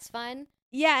think that's fun.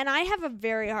 Yeah, and I have a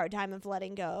very hard time of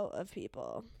letting go of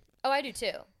people. Oh, I do,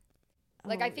 too.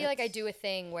 Like, I feel like I do a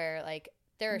thing where, like,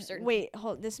 there are certain... Wait,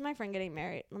 hold. This is my friend getting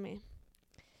married.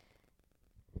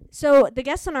 So, the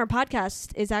guest on our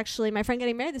podcast is actually my friend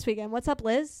getting married this weekend. What's up,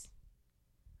 Liz?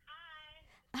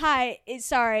 Hi.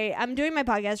 Sorry, I'm doing my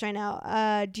podcast right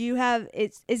now. Do you have...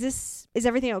 Is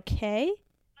everything okay?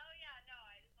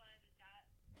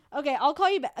 Okay, I'll call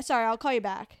you back. Sorry, I'll call you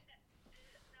back.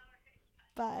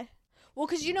 Bye. Well,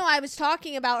 because, I was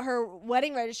talking about her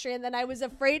wedding registry, and then I was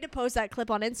afraid to post that clip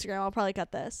on Instagram. I'll probably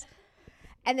cut this.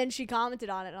 And then she commented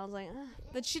on it, and I was like, ugh.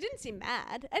 But she didn't seem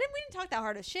mad. We didn't talk that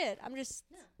hard of shit.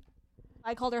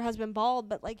 I called her husband bald,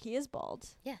 but, like, he is bald.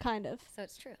 Yeah. Kind of. So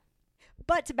it's true.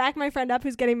 But to back my friend up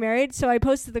who's getting married, so I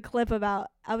posted the clip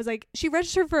I was like, she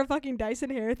registered for a fucking Dyson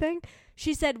hair thing.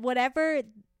 She said whatever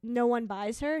no one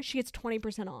buys her, she gets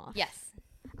 20% off. Yes.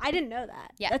 I didn't know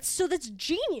that. Yeah. That's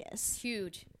genius.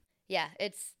 Huge. Yeah,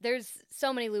 there's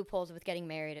so many loopholes with getting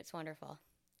married. It's wonderful.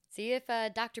 See if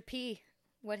Dr. P,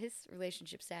 what his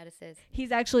relationship status is.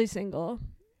 He's actually single.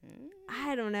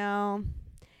 I don't know.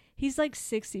 He's like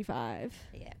 65.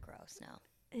 Yeah, gross. No.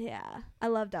 Yeah, I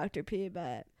love Dr. P,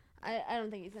 but I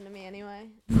don't think he's into me anyway.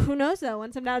 Who knows though?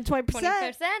 Once I'm down to 20%.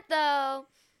 20% though.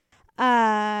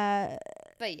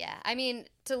 But yeah, I mean,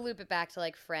 to loop it back to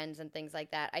like friends and things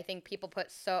like that, I think people put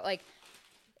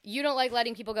you don't like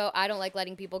letting people go, I don't like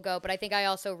letting people go, but I think I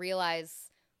also realize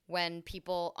when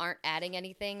people aren't adding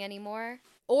anything anymore,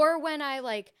 or when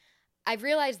I've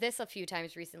realized this a few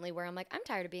times recently where I'm like, I'm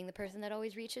tired of being the person that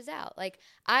always reaches out. Like,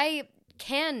 I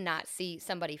cannot see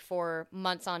somebody for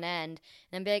months on end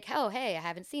and be like, oh, hey, I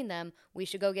haven't seen them, we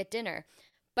should go get dinner.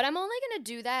 But I'm only going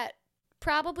to do that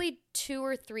probably 2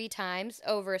 or 3 times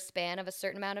over a span of a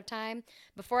certain amount of time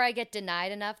before I get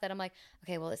denied enough that I'm like,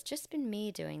 okay, well, it's just been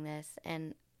me doing this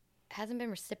and hasn't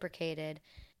been reciprocated.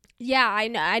 Yeah,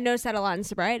 I noticed that a lot in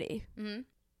sobriety. Mm-hmm.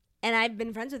 And I've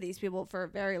been friends with these people for a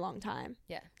very long time.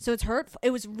 Yeah. So it's hurtful. It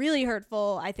was really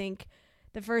hurtful, I think,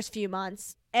 the first few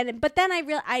months. But then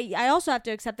I also have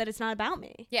to accept that it's not about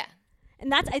me. Yeah. And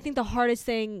that's, I think, the hardest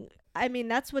thing. I mean,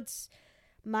 that's what's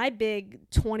my big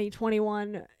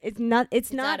 2021. It's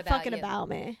not fucking about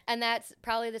me. And that's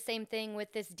probably the same thing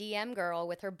with this DM girl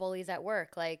with her bullies at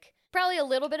work. Like, probably a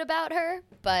little bit about her,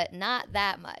 but not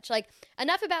that much. Like,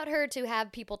 enough about her to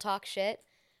have people talk shit,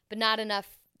 but not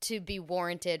enough to be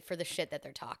warranted for the shit that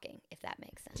they're talking, if that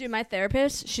makes sense. Dude, my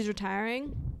therapist, she's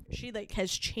retiring. She,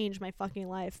 has changed my fucking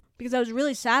life. Because I was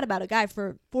really sad about a guy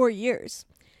for 4 years.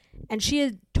 And she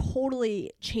has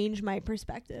totally changed my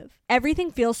perspective.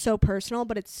 Everything feels so personal,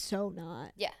 but it's so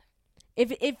not. Yeah.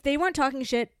 If they weren't talking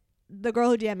shit, the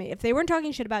girl who DM'd me, if they weren't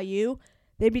talking shit about you,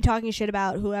 they'd be talking shit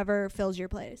about whoever fills your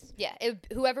place. Yeah,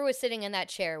 whoever was sitting in that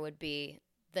chair would be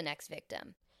the next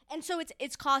victim. And so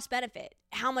it's cost benefit.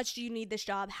 How much do you need this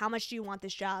job? How much do you want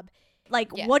this job?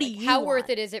 What do you How want? worth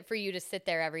it is it for you to sit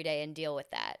there every day and deal with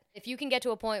that? If you can get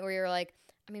to a point where you're like,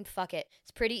 I mean, fuck it.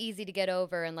 It's pretty easy to get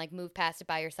over and like move past it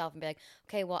by yourself and be like,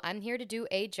 okay, well, I'm here to do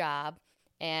a job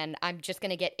and I'm just going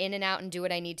to get in and out and do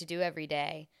what I need to do every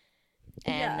day.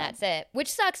 And that's it.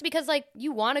 Which sucks because like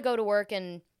you want to go to work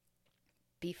and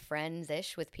be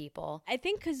friends-ish with people. I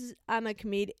think because I'm a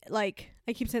comedian, like,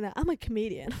 I keep saying that, I'm a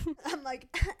comedian. I'm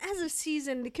like, as a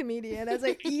seasoned comedian, as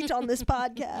I eat on this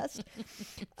podcast,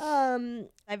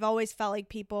 I've always felt like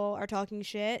people are talking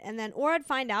shit, and then, or I'd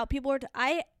find out people are,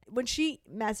 when she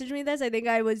messaged me this, I think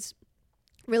I was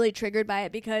really triggered by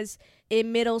it, because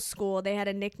in middle school, they had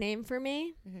a nickname for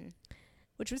me,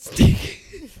 which was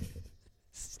Stinky.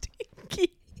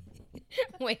 Stinky.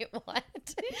 Wait, what? My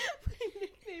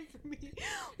nickname for me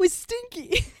was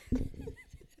Stinky.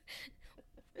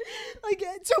 Like,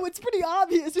 so it's pretty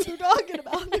obvious who they're talking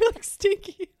about. They're like,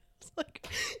 Stinky. It's like,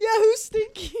 yeah, who's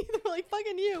Stinky? They're like,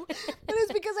 fucking you. And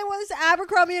it's because I wore this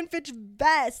Abercrombie and Fitch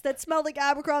vest that smelled like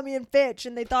Abercrombie and Fitch,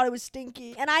 and they thought it was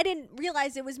Stinky. And I didn't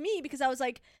realize it was me because I was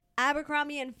like,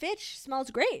 Abercrombie and Fitch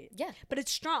smells great. Yeah. But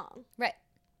it's strong. Right.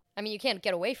 I mean, you can't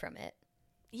get away from it.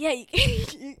 Yeah,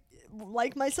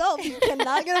 like myself, you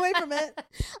cannot get away from it.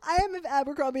 I am if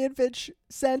Abercrombie and Fitch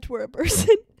scent were a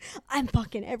person. I'm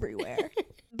fucking everywhere.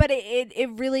 But it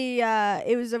really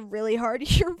it was a really hard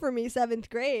year for me, 7th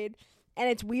grade, and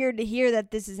it's weird to hear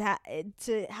that this is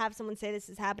to have someone say this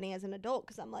is happening as an adult,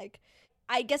 because I'm like,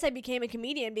 I guess I became a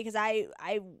comedian because I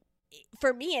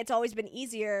for me, it's always been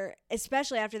easier,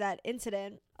 especially after that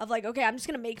incident, of like, okay, I'm just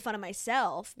going to make fun of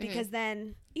myself, because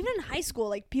then, even in high school,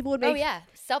 like, people would make... Oh, yeah.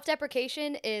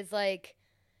 Self-deprecation is, like,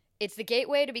 it's the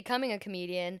gateway to becoming a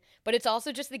comedian, but it's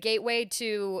also just the gateway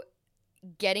to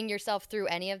getting yourself through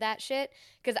any of that shit,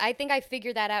 because I think I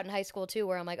figured that out in high school, too,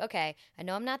 where I'm like, okay, I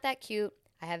know I'm not that cute,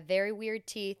 I have very weird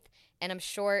teeth, and I'm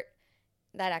short.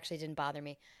 That actually didn't bother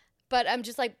me. But I'm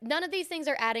just like, none of these things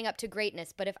are adding up to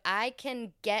greatness, but if I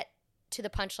can get to the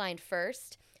punchline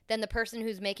first, then the person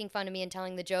who's making fun of me and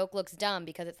telling the joke looks dumb,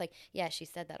 because it's like, yeah, she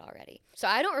said that already. So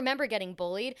I don't remember getting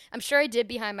bullied. I'm sure I did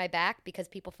behind my back because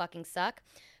people fucking suck,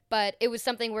 but it was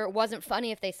something where it wasn't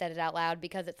funny if they said it out loud,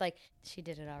 because it's like, she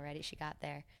did it already, she got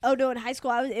there. Oh no, in high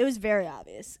school it was very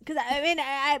obvious, because I mean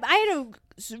I had a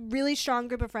really strong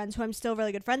group of friends who I'm still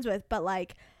really good friends with, but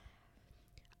like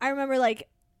I remember, like,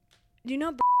 do you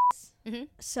know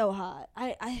so hot.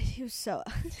 He was so...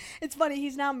 It's funny,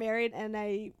 he's now married, and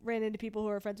I ran into people who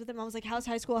are friends with him. I was like, how's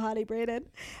high school hottie Brayden?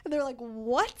 And they're like,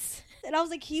 what? And I was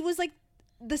like, he was like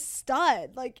the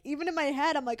stud. Like, even in my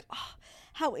head, I'm like, oh,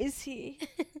 how is he?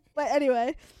 But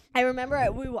anyway, I remember I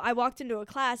walked into a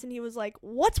class, and he was like,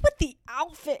 what's with the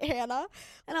outfit, Hannah?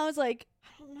 And I was like,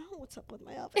 I don't know what's up with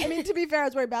my outfit. I mean, to be fair, I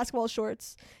was wearing basketball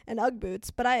shorts and Ugg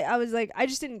boots, but I was like, I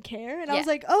just didn't care. And I was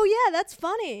like, oh yeah, that's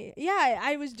funny. Yeah,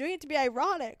 I was doing it to be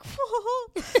ironic.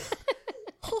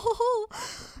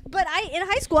 But in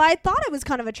high school, I thought I was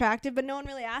kind of attractive, but no one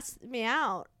really asked me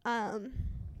out.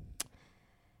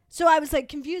 So I was like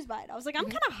confused by it. I was like, I'm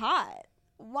kind of hot.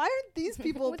 Why aren't these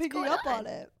people picking up on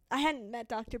it? I hadn't met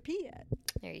Dr. P yet.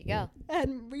 There you go. I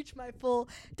hadn't reached my full...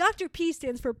 Dr. P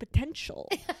stands for potential.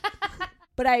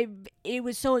 But it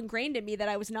was so ingrained in me that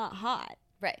I was not hot.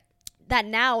 Right. That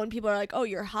now when people are like, oh,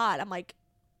 you're hot, I'm like...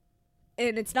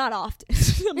 And it's not often.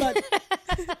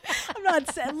 I'm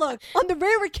not saying... Look, on the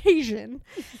rare occasion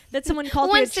that someone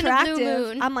calls me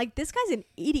attractive, I'm like, this guy's an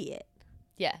idiot.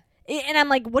 Yeah. And I'm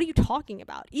like, what are you talking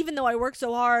about? Even though I work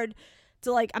so hard...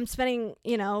 So, like, I'm spending,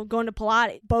 going to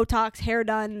Pilates, Botox, hair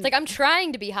done. It's like, I'm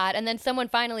trying to be hot, and then someone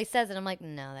finally says it. I'm like,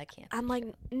 no, that can't be. I'm like,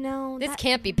 no. This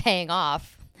can't be paying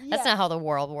off. Yeah. That's not how the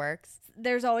world works.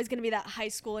 There's always going to be that high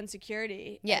school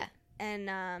insecurity. Yeah.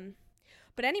 And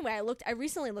but anyway, I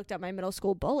recently looked up my middle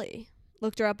school bully.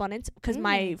 Looked her up on Instagram, because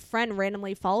my friend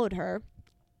randomly followed her.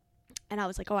 And I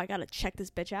was like, oh, I got to check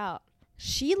this bitch out.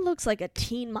 She looks like a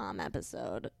Teen Mom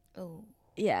episode. Oh.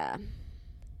 Yeah.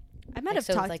 I might have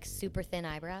talked like super thin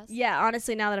eyebrows. Yeah,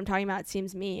 honestly, now that I'm talking about it,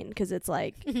 seems mean, because it's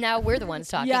like now we're the ones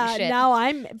talking yeah, shit. Now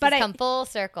I'm but I come full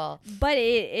circle. But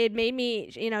it made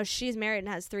me, she's married and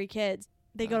has 3 kids.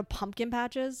 They go to pumpkin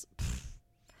patches.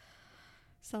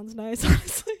 Sounds nice,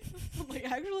 honestly. I'm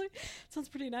like, actually, sounds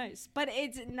pretty nice. But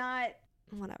it's not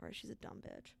whatever, she's a dumb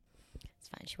bitch. It's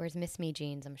fine. She wears Miss Me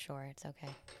jeans, I'm sure. It's okay.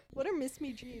 What are Miss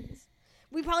Me jeans?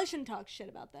 We probably shouldn't talk shit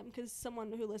about them, because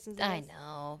someone who listens to I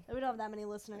know. We don't have that many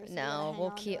listeners. So no,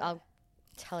 we'll keep... I'll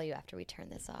tell you after we turn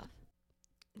this off.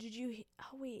 Did you...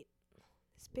 Oh, wait.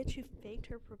 This bitch who faked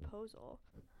her proposal.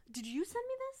 Did you send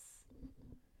me this?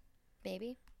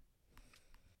 Maybe.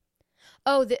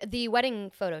 Oh, the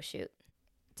wedding photo shoot.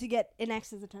 To get an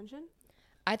ex's attention?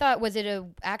 I thought, was it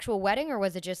an actual wedding or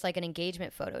was it just like an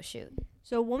engagement photo shoot?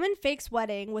 So a woman fakes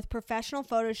wedding with professional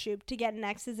photo shoot to get an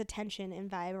ex's attention in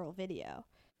viral video.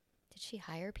 Did she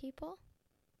hire people?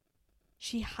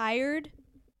 She hired,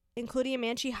 including a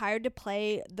man she hired to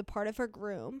play the part of her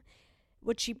groom,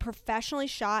 which she professionally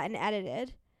shot and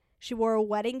edited. She wore a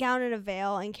wedding gown and a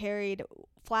veil and carried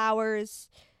flowers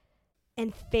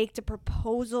and faked a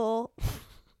proposal.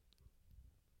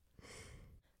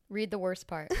 Read the worst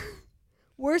part.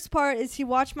 Worst part is he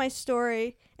watched my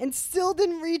story and still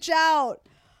didn't reach out.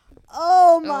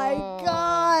 Oh my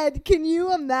God. Can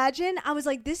you imagine? I was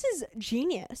like, this is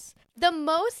genius. The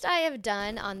most I have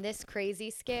done on this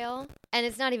crazy scale, and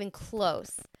it's not even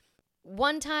close.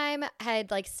 One time I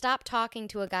had like stopped talking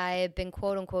to a guy I had been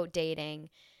quote unquote dating.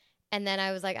 And then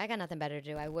I was like, I got nothing better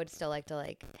to do. I would still like to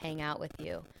like hang out with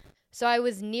you. So I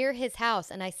was near his house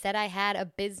and I said I had a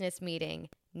business meeting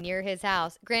near his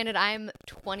house. Granted, I'm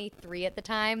 23 at the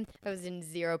time. I was in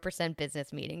 0%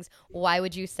 business meetings. Why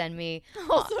would you send me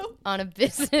Also, on a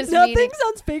business meeting? nothing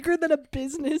sounds faker than a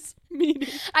business meeting.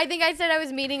 I think I said I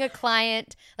was meeting a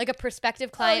client, like a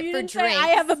prospective client for drinks. I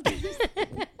have a business.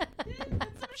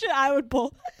 Some shit I would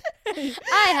pull.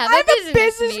 I have a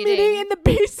business meeting in the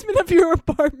basement of your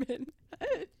apartment.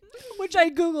 Which I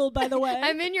Googled, by the way.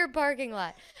 I'm in your parking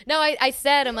lot. No, I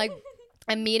said, I'm like,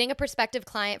 I'm meeting a prospective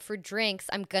client for drinks.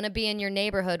 I'm going to be in your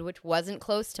neighborhood, which wasn't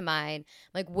close to mine.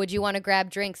 Like, would you want to grab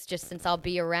drinks just since I'll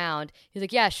be around? He's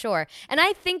like, yeah, sure. And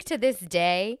I think to this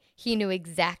day, he knew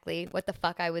exactly what the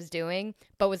fuck I was doing,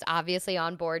 but was obviously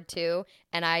on board too.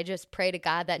 And I just pray to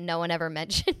God that no one ever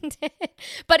mentioned it.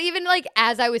 But even like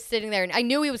as I was sitting there, and I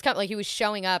knew he was coming, like he was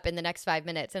showing up in the next 5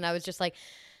 minutes. And I was just like,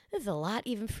 this is a lot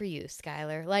even for you,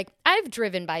 Skylar. Like, I've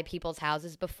driven by people's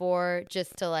houses before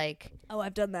just to like... Oh,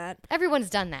 I've done that. Everyone's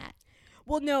done that.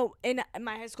 Well, no, in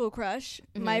my high school crush,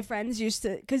 my friends used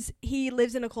to... Because he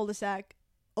lives in a cul-de-sac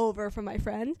over from my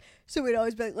friend. So we'd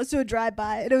always be like, let's do a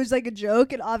drive-by. And it was like a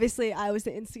joke. And obviously, I was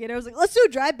the instigator. I was like, let's do a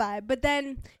drive-by. But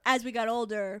then, as we got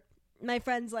older, my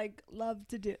friends, like, loved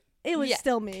to do... It was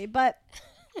still me, but...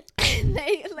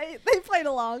 they played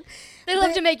along. They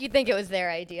love to make you think it was their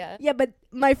idea. Yeah, but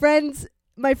my friend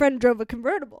drove a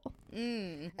convertible.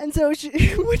 And so she,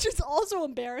 which is also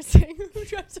embarrassing. Who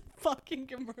drives a fucking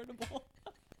convertible?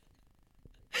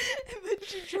 And then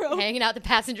she drove. Hanging out the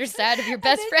passenger side of your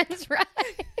best friend's ride.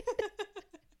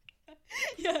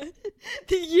 Yeah.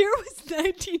 The year was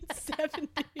 1970.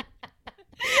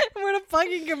 We're in a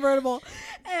fucking convertible.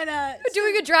 And we're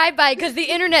doing a drive-by because the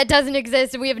internet doesn't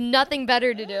exist and we have nothing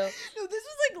better to do. No, this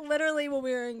was like literally when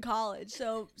we were in college,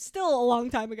 so still a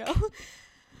long time ago.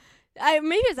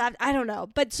 Maybe it's I don't know.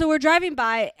 But so we're driving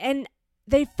by and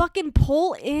they fucking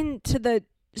pull into the...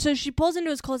 So she pulls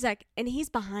into his cul-de-sac and he's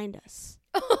behind us.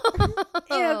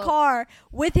 In a car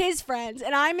with his friends,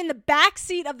 and I'm in the back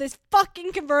seat of this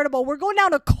fucking convertible. We're going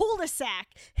down a cul-de-sac,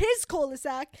 his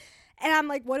cul-de-sac, and I'm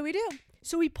like, what do we do?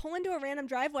 So we pull into a random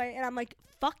driveway, and I'm like,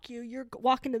 fuck you, you're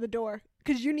walking to the door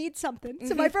because you need something.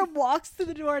 So my friend walks to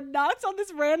the door and knocks on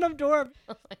this random door.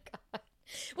 Oh my God.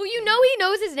 Well, you know he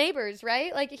knows his neighbors,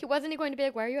 right? Like, he wasn't going to be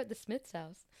like, why are you at the Smith's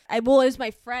house? Well, it was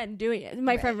my friend doing it.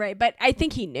 My friend Ray, but I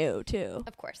think he knew too.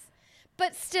 Of course.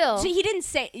 But still. So he didn't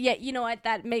say, yeah, you know what?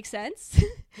 That makes sense.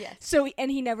 Yes. So, and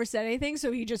he never said anything,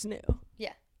 so he just knew.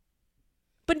 Yeah.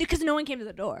 But because no one came to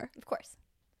the door. Of course.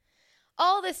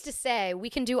 All this to say,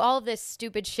 we can do all of this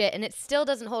stupid shit, and it still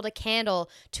doesn't hold a candle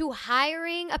to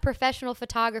hiring a professional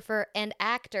photographer and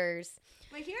actors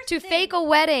to fake a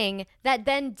wedding that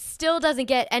then still doesn't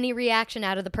get any reaction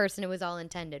out of the person it was all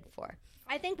intended for.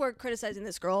 I think we're criticizing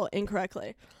this girl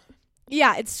incorrectly.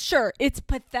 Yeah, it's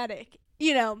pathetic.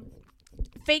 You know,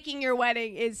 faking your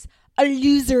wedding is a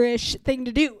loserish thing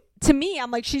to do. To me, I'm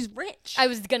like, she's rich. I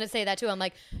was going to say that too. I'm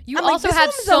like, you also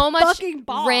have so much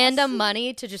random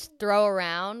money to just throw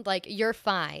around. Like, you're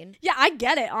fine. Yeah, I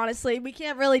get it, honestly. We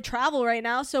can't really travel right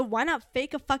now, so why not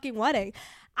fake a fucking wedding?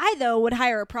 I, though, would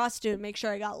hire a prostitute and make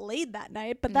sure I got laid that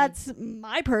night, but that's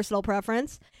my personal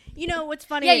preference. You know, what's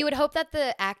funny? Yeah, you would hope that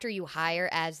the actor you hire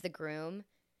as the groom,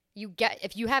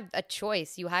 if you have a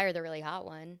choice, you hire the really hot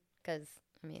one. Because,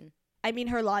 I mean,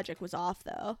 her logic was off,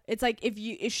 though. It's like,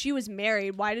 if she was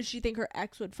married, why does she think her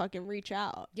ex would fucking reach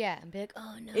out? Yeah, and be like,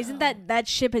 oh, no. Isn't that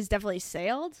ship has definitely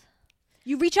sailed?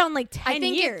 You reach out in like 10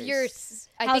 years.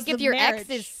 I think if your ex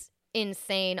is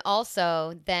insane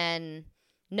also, then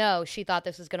no, she thought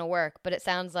this was going to work. But it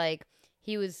sounds like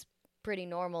he was pretty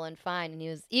normal and fine.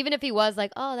 And even if he was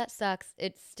like, oh, that sucks,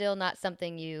 it's still not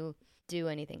something you do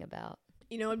anything about.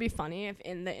 You know, it'd be funny if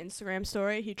in the Instagram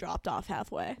story he dropped off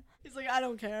halfway. He's like, I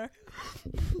don't care.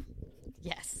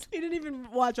 Yes. You didn't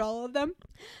even watch all of them.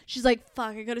 She's like,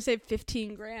 fuck, I could have saved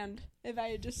 15 grand if I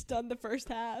had just done the first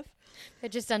half. If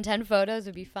I'd just done 10 photos,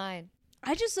 would be fine.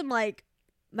 I just am like,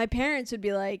 my parents would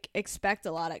be like, expect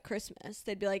a lot at Christmas.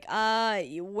 They'd be like,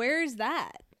 where's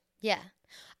that? Yeah.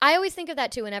 I always think of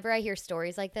that too. Whenever I hear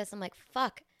stories like this, I'm like,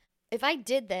 fuck, if I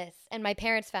did this and my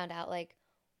parents found out, like,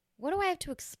 what do I have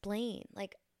to explain?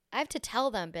 Like, I have to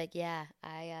tell them, but yeah,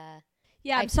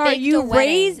 I'm sorry. You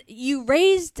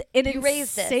raised an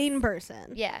insane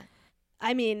person. Yeah.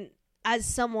 I mean, as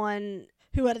someone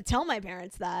who had to tell my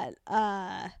parents that,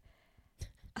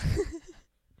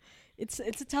 it's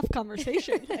a tough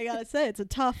conversation. I gotta say, it's a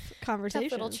tough conversation.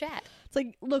 Tough little chat. It's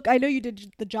like, look, I know you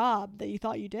did the job that you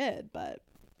thought you did, but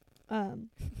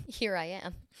here I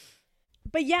am.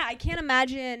 But yeah, I can't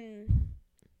imagine.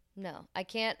 No, I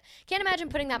can't imagine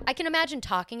putting that. I can imagine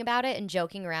talking about it and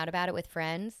joking around about it with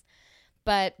friends,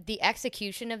 but the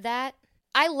execution of that,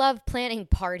 I love planning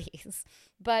parties,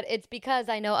 but it's because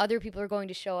I know other people are going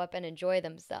to show up and enjoy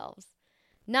themselves,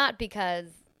 not because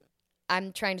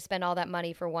I'm trying to spend all that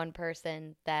money for one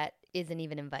person that isn't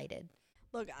even invited.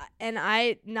 Look, and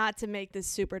I, not to make this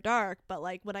super dark, but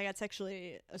like when I got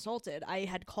sexually assaulted, I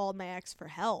had called my ex for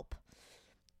help.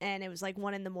 And it was like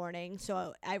 1 a.m.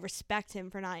 So I respect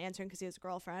him for not answering because he has a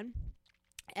girlfriend.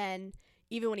 And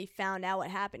even when he found out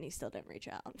what happened, he still didn't reach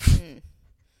out. It's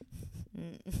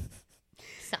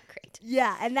not great.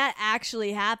 Yeah, and that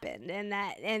actually happened. And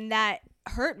that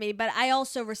hurt me. But I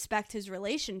also respect his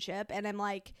relationship. And I'm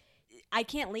like, I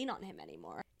can't lean on him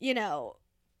anymore. You know,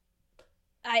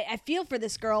 I feel for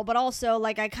this girl, but also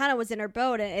like I kind of was in her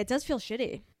boat. And it does feel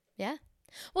shitty. Yeah.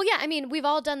 Well, yeah, I mean, we've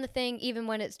all done the thing, even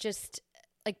when it's just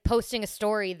like posting a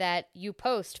story that you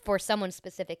post for someone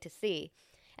specific to see.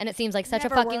 And it seems like such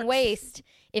Never a fucking works. waste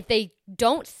if they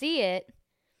don't see it.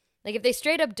 Like if they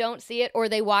straight up don't see it or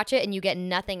they watch it and you get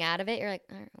nothing out of it, you're like,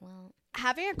 all right, well.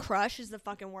 Having a crush is the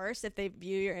fucking worst if they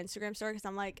view your Instagram story because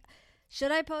I'm like,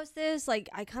 should I post this? Like,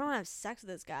 I kind of want to have sex with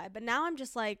this guy. But now I'm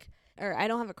just like, or I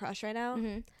don't have a crush right now.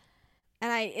 Mm-hmm.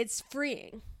 And it's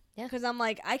freeing. Yeah. Because I'm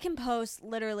like, I can post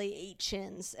literally 8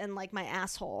 chins and like my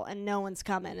asshole and no one's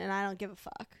coming and I don't give a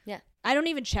fuck. Yeah. I don't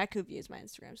even check who views my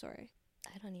Instagram story.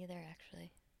 I don't either,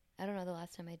 actually. I don't know the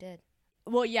last time I did.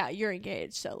 Well, yeah, you're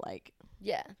engaged, so like.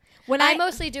 Yeah. When I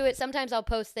mostly do it, sometimes I'll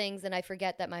post things and I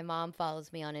forget that my mom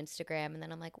follows me on Instagram and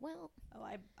then I'm like, well. Oh,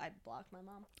 I blocked my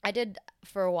mom. I did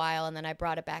for a while and then I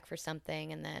brought it back for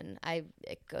something and then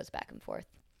it goes back and forth.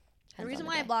 The reason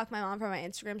why I blocked my mom from my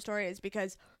Instagram story is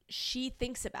because she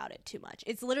thinks about it too much.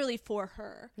 It's literally for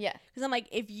her. Yeah. Because I'm like,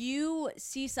 if you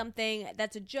see something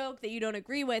that's a joke that you don't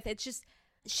agree with, it's just,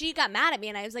 she got mad at me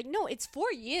and I was like, no, it's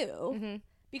for you. Mm-hmm.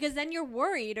 Because then you're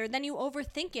worried or then you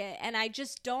overthink it. And I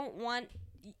just don't want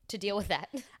to deal with that.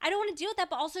 I don't want to deal with that,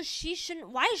 but also she shouldn't,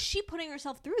 why is she putting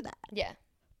herself through that? Yeah.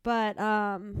 But,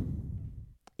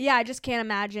 yeah, I just can't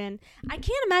imagine. I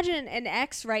can't imagine an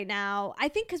ex right now. I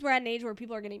think because we're at an age where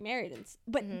people are getting married.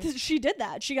 But she did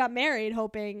that. She got married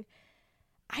hoping.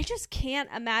 I just can't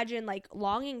imagine, like,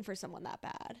 longing for someone that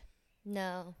bad.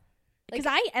 No. Because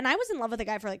I was in love with a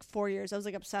guy for, like, 4 years. I was,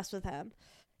 like, obsessed with him.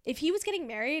 If he was getting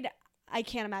married, I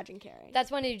can't imagine caring. That's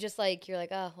when you just, like, you're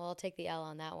like, oh, well, I'll take the L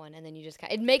on that one. And then you just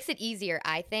it makes it easier,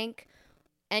 I think.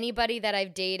 Anybody that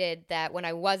I've dated that when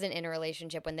I wasn't in a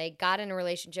relationship, when they got in a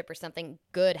relationship or something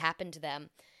good happened to them,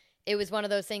 it was one of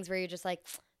those things where you're just like,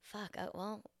 fuck,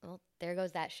 well, there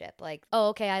goes that ship. Like, oh,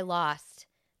 okay, I lost.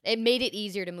 It made it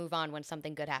easier to move on when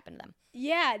something good happened to them.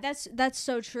 Yeah, that's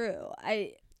so true.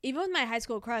 Even with my high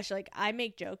school crush, like, I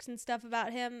make jokes and stuff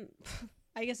about him.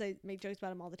 I guess I make jokes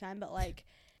about him all the time, but, like,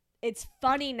 it's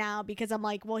funny now because I'm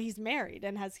like, well, he's married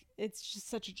and it's just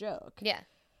such a joke. Yeah.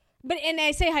 But, and I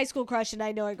say high school crush, and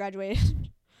I know I graduated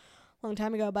a long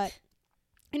time ago, but,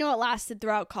 you know, it lasted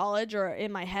throughout college, or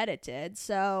in my head it did,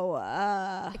 so,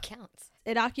 it counts.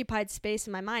 It occupied space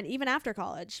in my mind, even after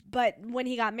college. But when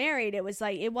he got married, it was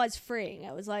like, it was freeing.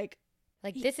 It was like,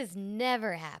 this is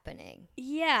never happening.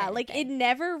 Yeah, like, it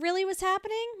never really was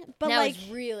happening, but now like, it's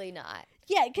really not.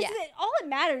 Yeah, because all it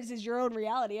matters is your own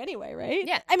reality anyway, right?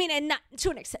 Yeah. I mean, and not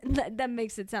to an extent, that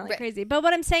makes it sound like crazy, but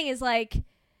what I'm saying is, like,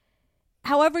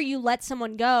 however you let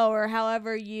someone go, or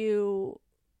however you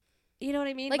know what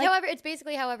I mean? Like however, it's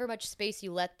basically however much space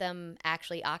you let them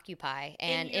actually occupy.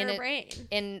 And in your brain.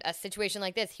 In a situation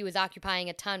like this, he was occupying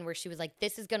a ton where she was like,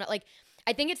 this is going to, like,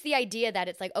 I think it's the idea that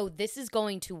it's like, oh, this is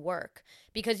going to work.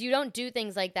 Because you don't do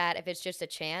things like that if it's just a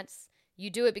chance.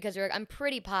 You do it because you're like, I'm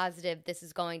pretty positive this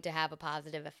is going to have a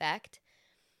positive effect.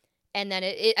 And then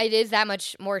it is that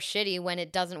much more shitty when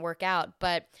it doesn't work out.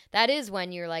 But that is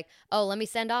when you're like, oh, let me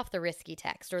send off the risky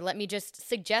text, or let me just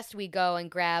suggest we go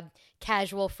and grab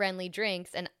casual friendly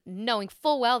drinks, and knowing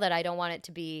full well that I don't want it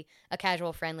to be a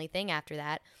casual friendly thing after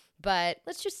that. But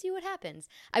let's just see what happens.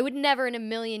 I would never in a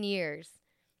million years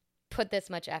put this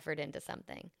much effort into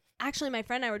something. Actually, my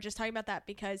friend and I were just talking about that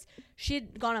because she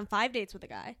had gone on 5 dates with a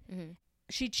guy. Mm-hmm.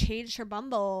 She changed her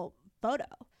Bumble photo.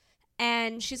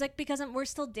 And she's like, because we're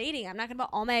still dating. I'm not going to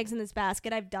put all my eggs in this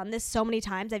basket. I've done this so many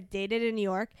times. I've dated in New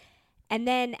York. And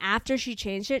then after she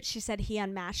changed it, she said he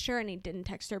unmatched her and he didn't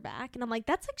text her back. And I'm like,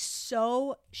 that's like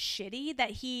so shitty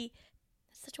that he...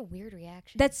 That's such a weird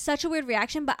reaction. That's such a weird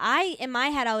reaction. But in my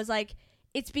head, I was like,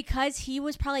 it's because he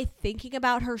was probably thinking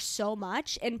about her so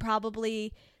much, and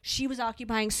probably she was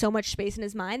occupying so much space in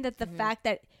his mind that the fact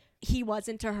that he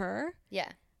wasn't to her,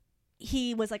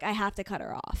 he was like, I have to cut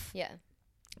her off. Yeah.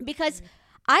 Because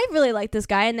I really liked this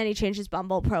guy, and then he changed his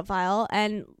Bumble profile,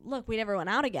 and look, we never went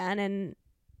out again, and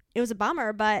it was a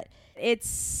bummer. But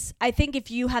I think if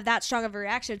you have that strong of a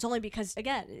reaction, it's only because,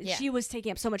 again, she was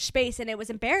taking up so much space, and it was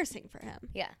embarrassing for him.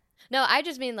 Yeah. No, I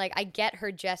just mean, like, I get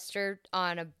her gesture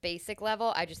on a basic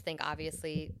level. I just think,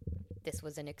 obviously, this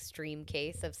was an extreme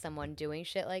case of someone doing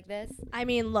shit like this. I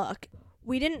mean, look,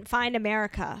 we didn't find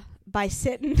America by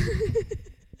sitting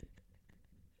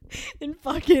in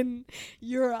fucking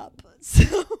Europe.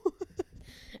 So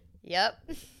yep.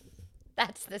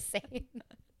 That's the same.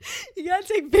 You gotta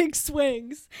take big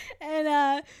swings.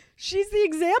 And she's the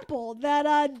example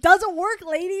that doesn't work,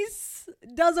 ladies.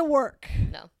 Doesn't work.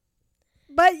 No.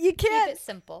 But you can't. Keep it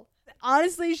simple.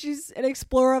 Honestly, she's an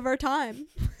explorer of her time.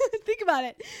 Think about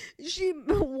it. She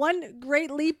one great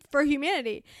leap for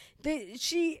humanity.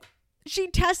 She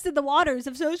tested the waters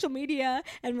of social media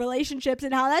and relationships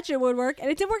and how that shit would work,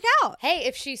 and it didn't work out. Hey,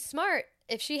 if she's smart,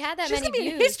 if she had that she's many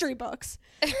views, in history books.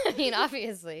 I mean,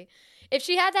 obviously, if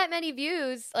she had that many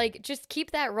views, like, just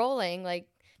keep that rolling. Like,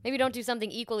 maybe don't do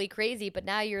something equally crazy, but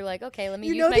now you're like, okay, let me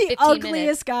use my 15 minutes. You know, the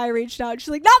ugliest guy reached out. She's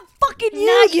like, not fucking you,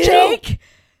 not Jake.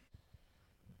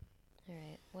 All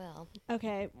right, well.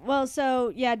 Okay, well,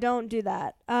 so yeah, don't do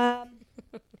that. All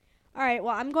right,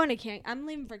 well, I'm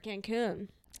leaving for Cancun.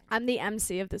 I'm the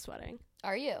MC of this wedding.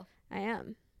 Are you? I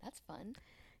am. That's fun.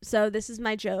 So this is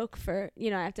my joke for, I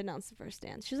have to announce the first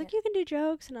dance. She's like, you can do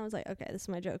jokes. And I was like, okay, this is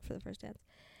my joke for the first dance.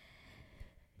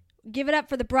 Give it up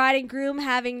for the bride and groom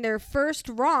having their first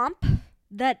romp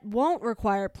that won't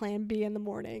require plan B in the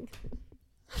morning.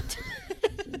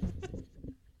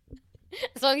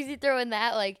 As long as you throw in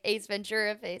that, like, Ace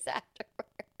Ventura face afterwards.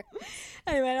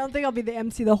 Anyway, I don't think I'll be the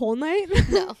MC the whole night.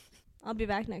 No. I'll be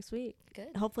back next week.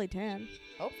 Good. Hopefully tan.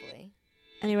 Hopefully.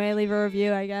 Anyway, leave a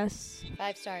review, I guess.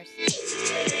 5 stars.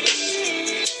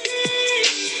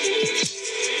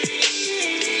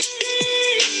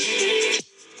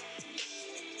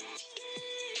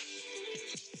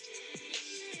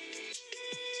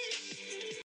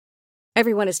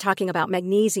 Everyone is talking about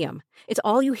magnesium. It's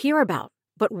all you hear about.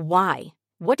 But why?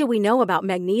 What do we know about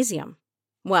magnesium?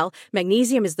 Well,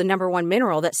 magnesium is the #1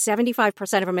 mineral that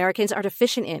 75% of Americans are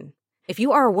deficient in. If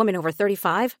you are a woman over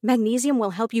 35, magnesium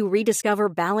will help you rediscover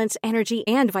balance, energy,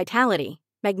 and vitality.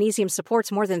 Magnesium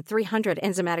supports more than 300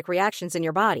 enzymatic reactions in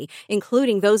your body,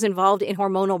 including those involved in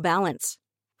hormonal balance.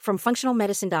 From functional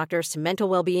medicine doctors to mental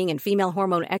well-being and female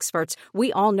hormone experts,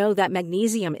 we all know that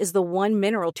magnesium is the one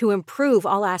mineral to improve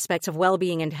all aspects of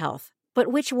well-being and health. But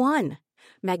which one?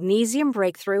 Magnesium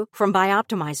Breakthrough from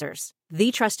Bioptimizers,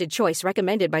 the trusted choice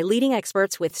recommended by leading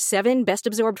experts with 7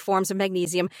 best-absorbed forms of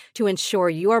magnesium to ensure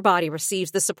your body receives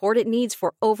the support it needs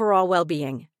for overall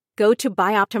well-being. Go to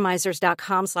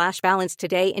bioptimizers.com/balance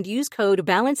today and use code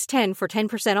BALANCE10 for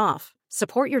 10% off.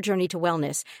 Support your journey to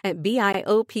wellness at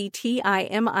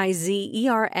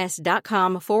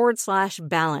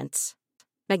bioptimizers.com/balance.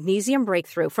 Magnesium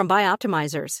Breakthrough from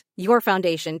Bioptimizers, your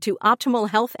foundation to optimal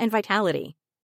health and vitality.